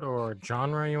about or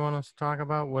genre you want us to talk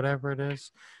about, whatever it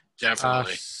is,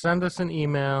 definitely send us an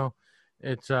email.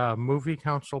 It's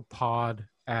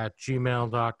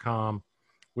moviecouncilpod@gmail.com.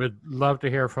 We'd love to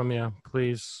hear from you.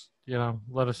 Please,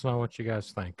 let us know what you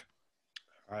guys think.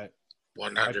 All right.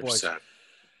 100%.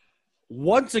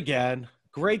 Once again,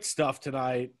 great stuff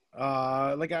tonight.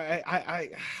 I'm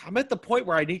at the point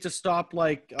where I need to stop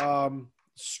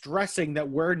stressing that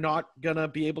we're not gonna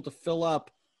be able to fill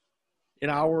up an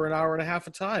hour and a half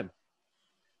of time.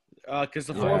 Because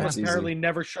the four of us apparently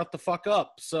never shut the fuck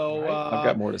up. So I've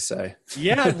got more to say.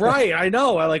 Yeah, right. I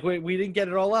know. We didn't get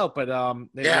it all out, but I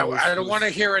don't want to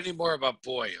hear any more about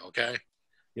Boy. Okay.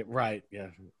 Yeah, right. Yeah.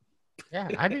 Yeah,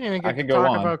 I didn't even get to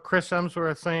talk about Chris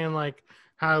Hemsworth saying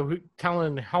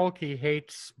telling Hulk he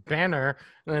hates Banner,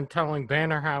 and then telling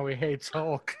Banner how he hates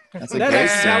Hulk. That's a That great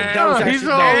is- scene. that was He's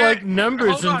actually- all no. like numbers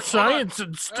Hold on, and hold science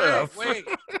and stuff. Hey, wait.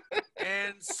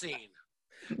 And scene.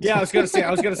 Yeah, I was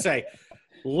gonna say,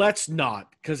 let's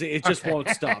not, because it just Okay. won't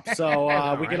stop. So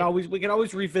I know, we can right?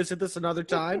 always revisit this another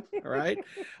time. All right.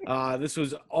 This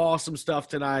was awesome stuff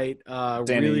tonight.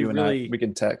 Danny, really, you and really. we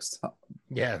can text.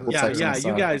 Yeah, We'll yeah, text yeah. on You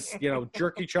the guys,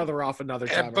 jerk each other off another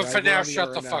time. But all for right? We're now, on the shut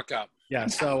air the now. fuck up. Yeah.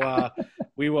 So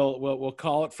we'll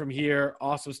call it from here.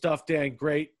 Awesome stuff, Dan.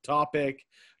 Great topic.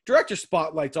 Director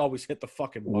spotlights always hit the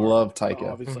fucking mark. Love Taika.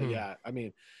 Obviously, Mhm. yeah. I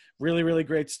mean, really, really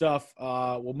great stuff.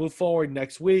 We'll move forward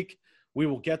next week. We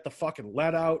will get the fucking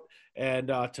let out, and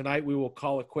tonight we will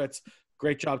call it quits.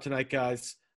 Great job tonight,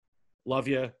 guys. Love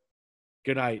you.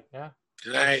 Good night. Yeah.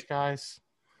 Good night. Thanks, guys.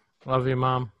 Love you,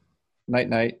 Mom. Night,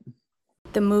 night.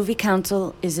 The movie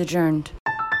council is adjourned.